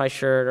wash my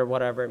shirt or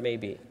whatever it may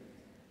be.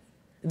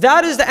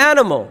 That is the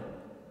animal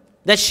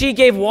that she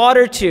gave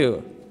water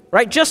to,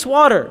 right? Just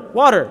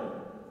water.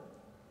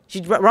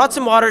 She brought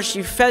some water,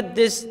 she fed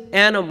this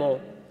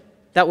animal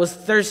that was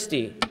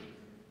thirsty.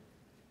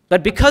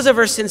 But because of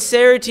her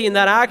sincerity in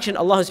that action,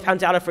 Allah subhanahu wa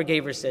ta'ala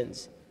forgave her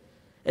sins.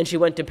 And she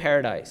went to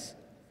paradise.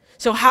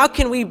 So how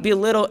can we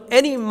belittle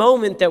any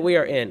moment that we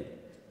are in?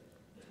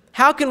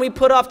 How can we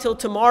put off till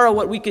tomorrow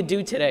what we could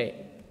do today?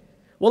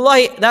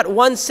 Wallahi, that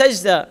one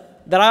sajda,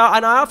 and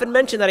I often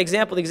mention that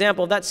example, the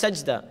example of that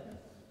sajda.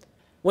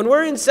 When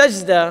we're in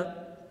sajda,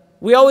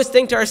 we always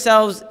think to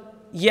ourselves,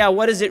 yeah,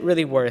 what is it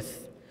really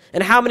worth?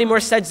 And how many more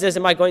sajdas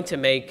am I going to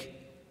make?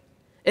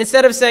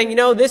 Instead of saying,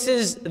 this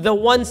is the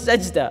one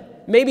sajda.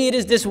 Maybe it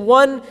is this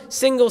one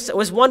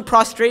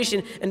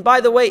prostration. And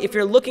by the way, if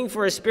you're looking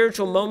for a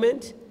spiritual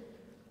moment,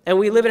 and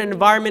we live in an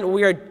environment where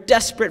we are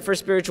desperate for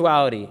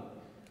spirituality,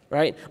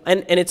 right?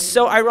 And it's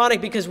so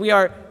ironic because we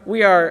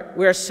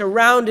are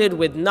surrounded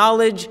with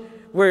knowledge,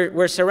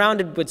 we're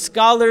surrounded with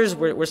scholars,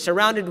 we're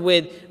surrounded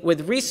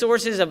with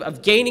resources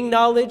of gaining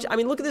knowledge. I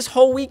mean, look at this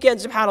whole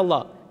weekend,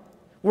 subhanAllah.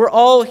 We're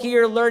all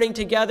here learning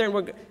together,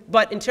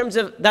 but in terms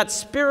of that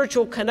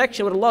spiritual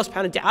connection with Allah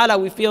subhanahu wa ta'ala,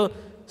 we feel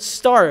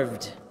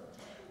starved.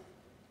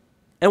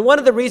 And one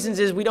of the reasons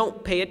is we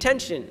don't pay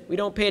attention. We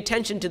don't pay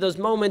attention to those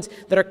moments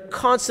that are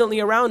constantly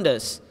around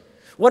us.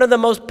 One of the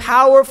most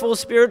powerful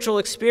spiritual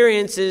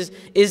experiences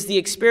is the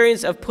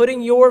experience of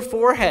putting your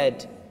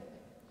forehead,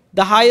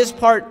 the highest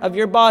part of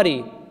your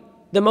body,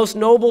 the most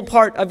noble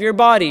part of your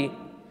body,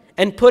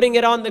 and putting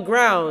it on the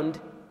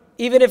ground,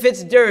 even if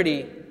it's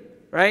dirty,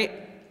 right?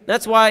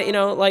 That's why,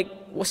 like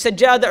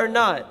sajjada or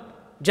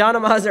not,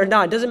 janamaz or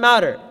not, doesn't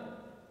matter,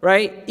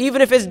 right?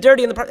 Even if it's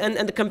dirty, and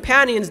the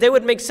companions, they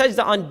would make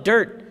sajda on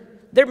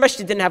dirt. Their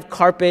masjid didn't have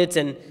carpets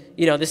and,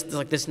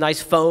 this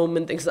nice foam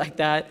and things like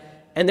that.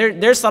 And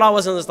their salah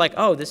wasn't just like,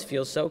 oh, this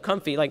feels so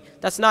comfy.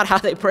 Like, that's not how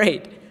they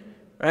prayed,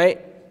 right?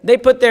 They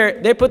put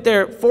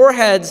their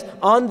foreheads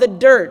on the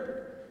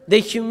dirt. They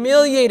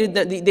humiliated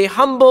them. They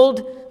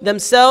humbled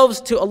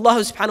themselves to Allah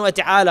subhanahu wa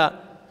ta'ala.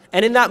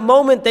 And in that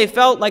moment, they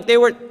felt like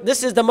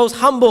this is the most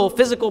humble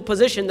physical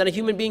position that a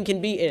human being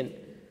can be in.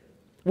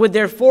 With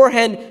their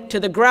forehead to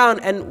the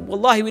ground. And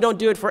wallahi, we don't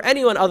do it for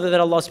anyone other than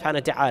Allah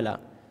subhanahu wa ta'ala.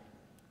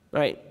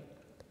 Right?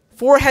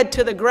 Forehead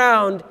to the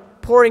ground,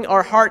 pouring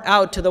our heart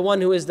out to the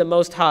one who is the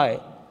Most High.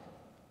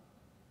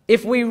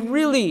 If we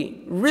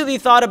really, really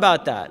thought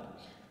about that,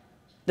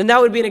 then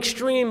that would be an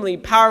extremely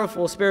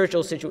powerful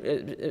spiritual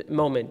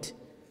moment.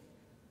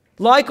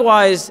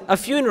 Likewise, a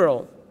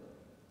funeral.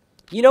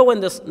 When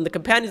the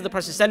companions of the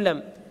Prophet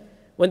ﷺ,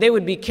 when they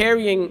would be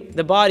carrying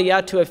the body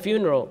out to a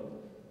funeral,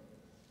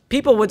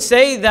 people would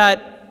say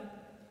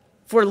that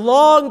for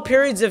long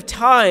periods of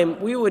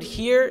time, we would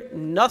hear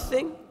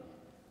nothing,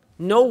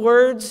 no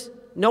words,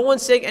 no one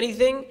saying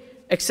anything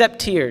except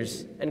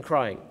tears and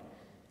crying.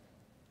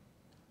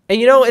 And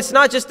it's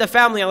not just the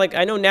family. Like,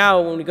 I know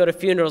now when we go to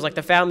funerals, like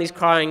the family's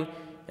crying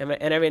and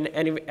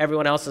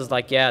everyone else is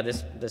like, yeah,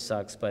 this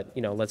sucks, but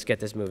let's get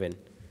this moving,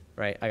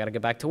 right? I got to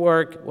get back to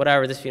work,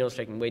 whatever, this funeral's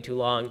taking way too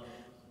long.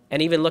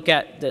 And even look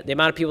at the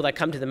amount of people that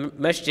come to the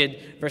masjid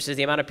versus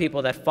the amount of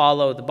people that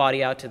follow the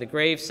body out to the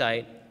grave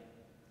site,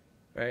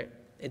 right?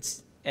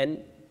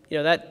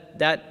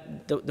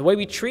 The way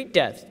we treat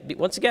death,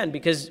 once again,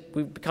 because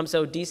we've become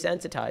so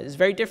desensitized, is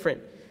very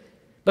different.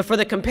 But for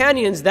the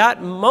companions,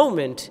 that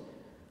moment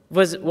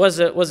was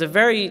a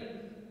very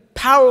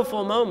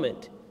powerful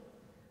moment.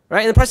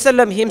 Right? And the Prophet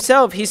ﷺ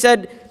himself, he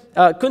said,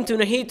 كُنْتُ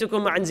نَهِيتُكُمْ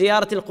عَنْ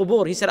زِيَارَةِ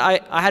الْقُبُورِ. He said,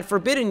 I had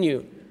forbidden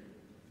you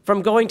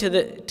from going to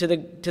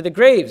the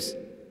graves.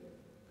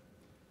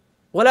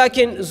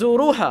 وَلَكِنْ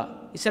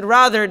زُورُوهَا. He said,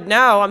 rather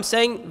now I'm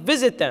saying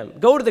visit them,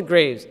 go to the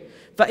graves.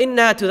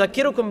 فَإِنَّهَا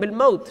تُذَكِّرُكُمْ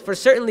بِالْمَوْتِ. For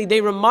certainly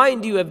they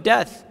remind you of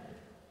death.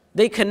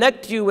 They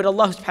connect you with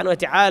Allah subhanahu wa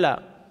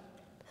ta'ala.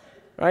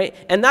 Right?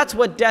 And that's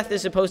what death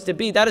is supposed to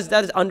be. That is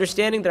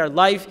understanding that our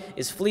life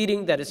is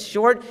fleeting, that it's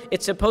short.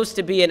 It's supposed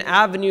to be an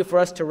avenue for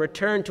us to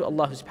return to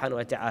Allah subhanahu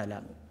wa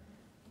ta'ala.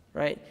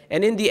 Right?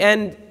 And in the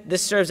end,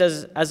 this serves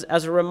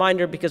as a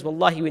reminder, because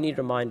wallahi, we need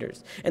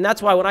reminders. And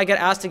that's why when I get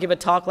asked to give a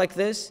talk like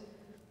this,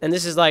 and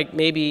this is like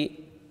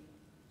maybe,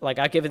 like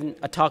I've given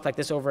a talk like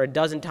this over a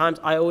dozen times,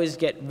 I always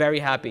get very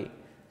happy.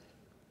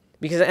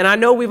 And I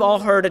know we've all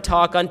heard a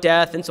talk on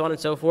death and so on and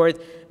so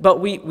forth, but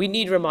we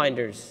need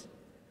reminders.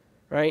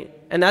 Right?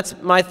 And that's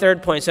my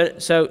third point.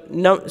 So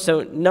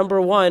number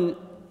one,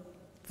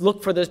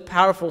 look for those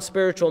powerful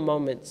spiritual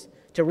moments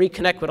to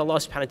reconnect with Allah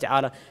subhanahu wa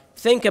ta'ala.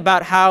 Think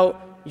about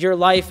how your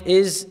life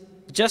is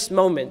just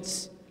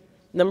moments.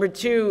 Number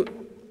two,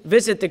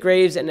 visit the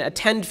graves and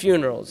attend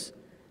funerals.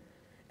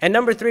 And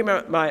number three,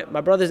 my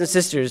brothers and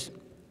sisters,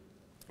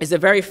 is the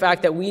very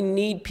fact that we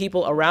need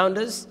people around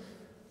us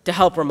to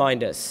help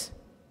remind us.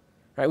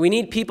 Right? We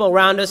need people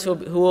around us who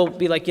will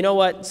be like, you know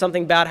what,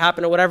 something bad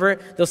happened or whatever.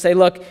 They'll say,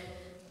 look,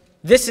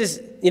 this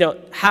is,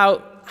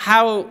 how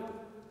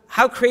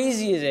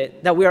crazy is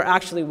it that we are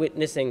actually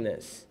witnessing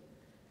this?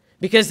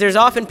 Because there's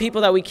often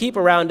people that we keep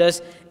around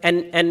us,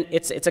 and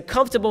it's a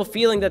comfortable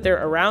feeling that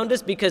they're around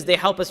us because they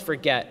help us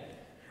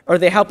forget, or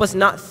they help us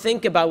not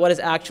think about what is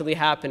actually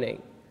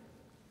happening,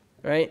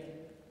 right?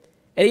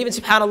 And even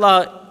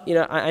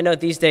subhanAllah, I know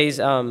these days,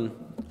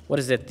 what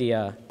is it,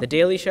 the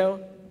Daily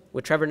Show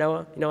with Trevor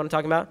Noah? You know what I'm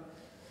talking about?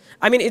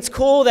 I mean, it's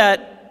cool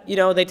that,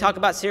 they talk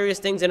about serious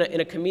things in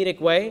a comedic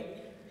way.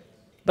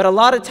 But a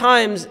lot of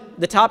times,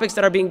 the topics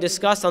that are being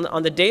discussed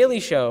on the Daily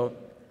Show,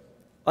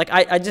 like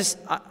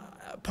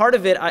part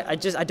of it,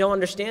 I don't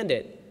understand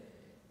it.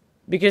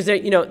 Because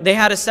they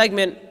had a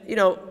segment,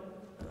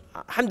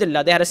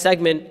 alhamdulillah, they had a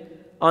segment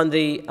on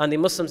the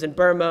Muslims in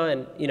Burma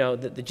and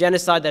the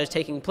genocide that is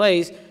taking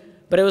place,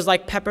 but it was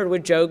like peppered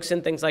with jokes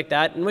and things like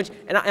that,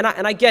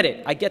 and I get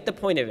it. I get the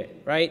point of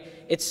it, right?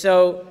 It's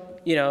so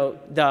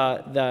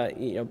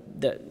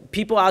the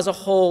people as a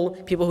whole,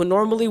 people who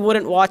normally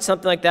wouldn't watch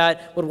something like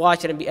that, would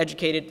watch it and be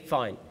educated,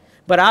 fine.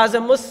 But as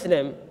a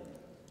Muslim,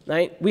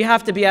 right, we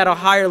have to be at a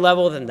higher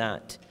level than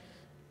that.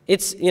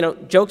 It's,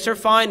 jokes are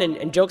fine,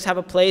 and jokes have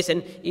a place,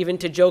 and even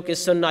to joke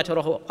is sunnah. I taught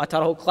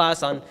a whole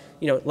class on,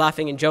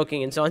 laughing and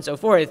joking and so on and so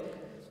forth.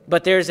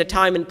 But there's a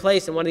time and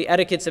place, and one of the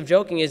etiquettes of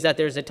joking is that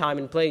there's a time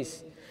and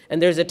place.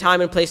 And there's a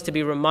time and place to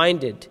be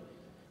reminded,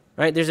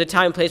 right? There's a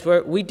time and place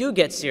where we do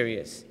get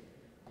serious.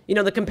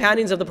 The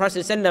companions of the Prophet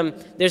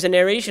ﷺ, there's a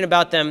narration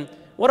about them,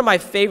 one of my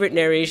favorite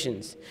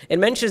narrations. It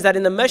mentions that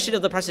in the masjid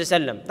of the Prophet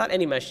ﷺ, not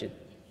any masjid,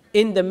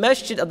 in the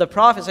masjid of the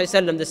Prophet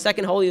ﷺ, the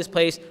second holiest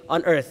place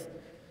on earth,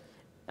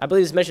 I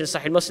believe it's mentioned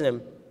in Sahih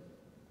Muslim,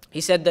 he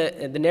said,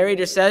 the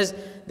narrator says,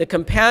 the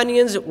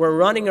companions were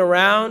running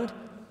around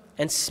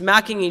and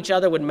smacking each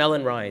other with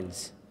melon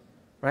rinds,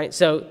 right?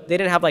 So they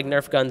didn't have like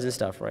Nerf guns and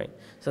stuff, right?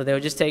 So they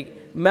would just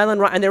take melon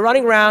rinds, and they're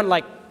running around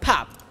like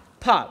pop,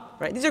 pop,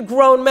 right? These are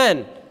grown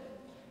men.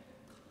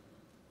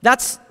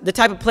 That's the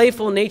type of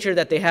playful nature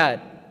that they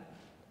had.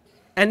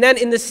 And then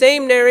in the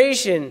same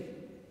narration,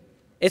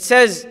 it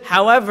says,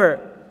 however,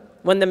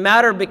 when the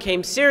matter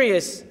became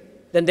serious,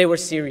 then they were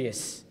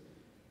serious.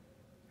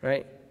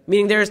 Right?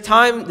 Meaning there's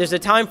a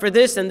time for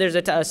this, and there's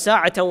a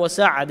sa'atan wa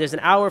sa'a. There's an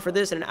hour for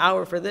this and an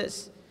hour for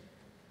this.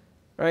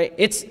 Right?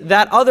 It's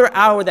that other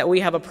hour that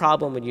we have a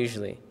problem with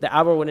usually. The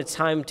hour when it's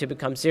time to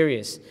become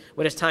serious,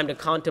 when it's time to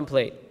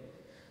contemplate.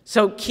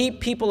 So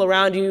keep people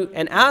around you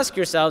and ask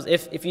yourselves,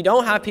 if you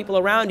don't have people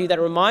around you that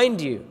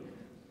remind you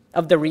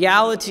of the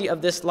reality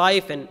of this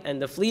life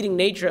and the fleeting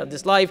nature of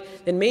this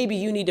life, then maybe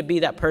you need to be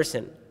that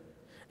person.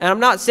 And I'm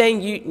not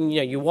saying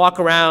you walk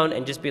around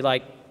and just be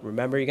like,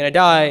 remember you're going to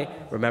die,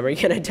 remember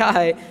you're going to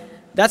die.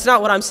 That's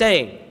not what I'm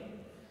saying.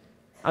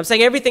 I'm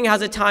saying everything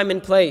has a time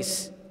and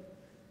place.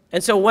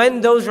 And so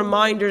when those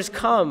reminders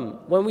come,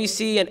 when we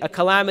see a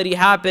calamity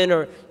happen,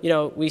 or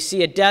we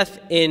see a death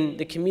in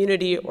the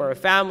community or a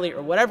family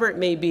or whatever it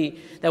may be,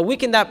 that we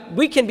can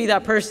be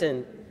that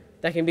person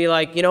that can be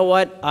like, you know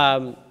what,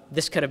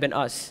 this could have been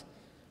us,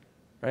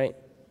 right?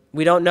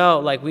 We don't know,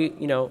 like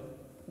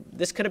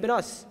this could have been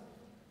us,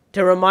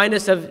 to remind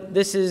us of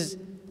this is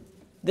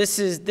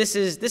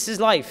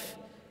life,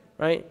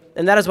 right?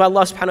 And that is why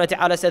Allah subhanahu wa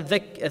ta'ala said,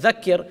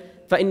 ذَكِّرْ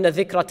فَإِنَّ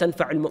ذِكْرَ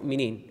تَنْفَعُ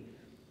الْمُؤْمِنِينَ.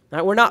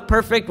 Right? We're not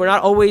perfect. We're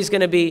not always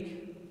going to be,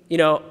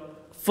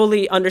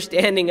 fully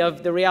understanding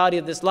of the reality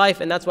of this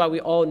life. And that's why we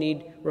all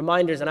need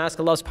reminders. And I ask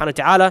Allah subhanahu wa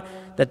ta'ala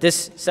that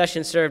this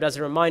session served as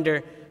a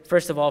reminder,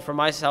 first of all, for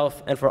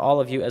myself and for all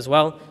of you as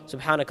well.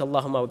 Subhanak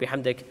Allahumma wa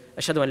bihamdik.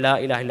 Ashhadu an la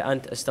ilaha illa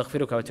ant.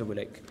 Astaghfiruka wa atubu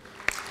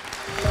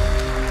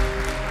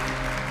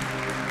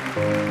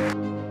ilaik.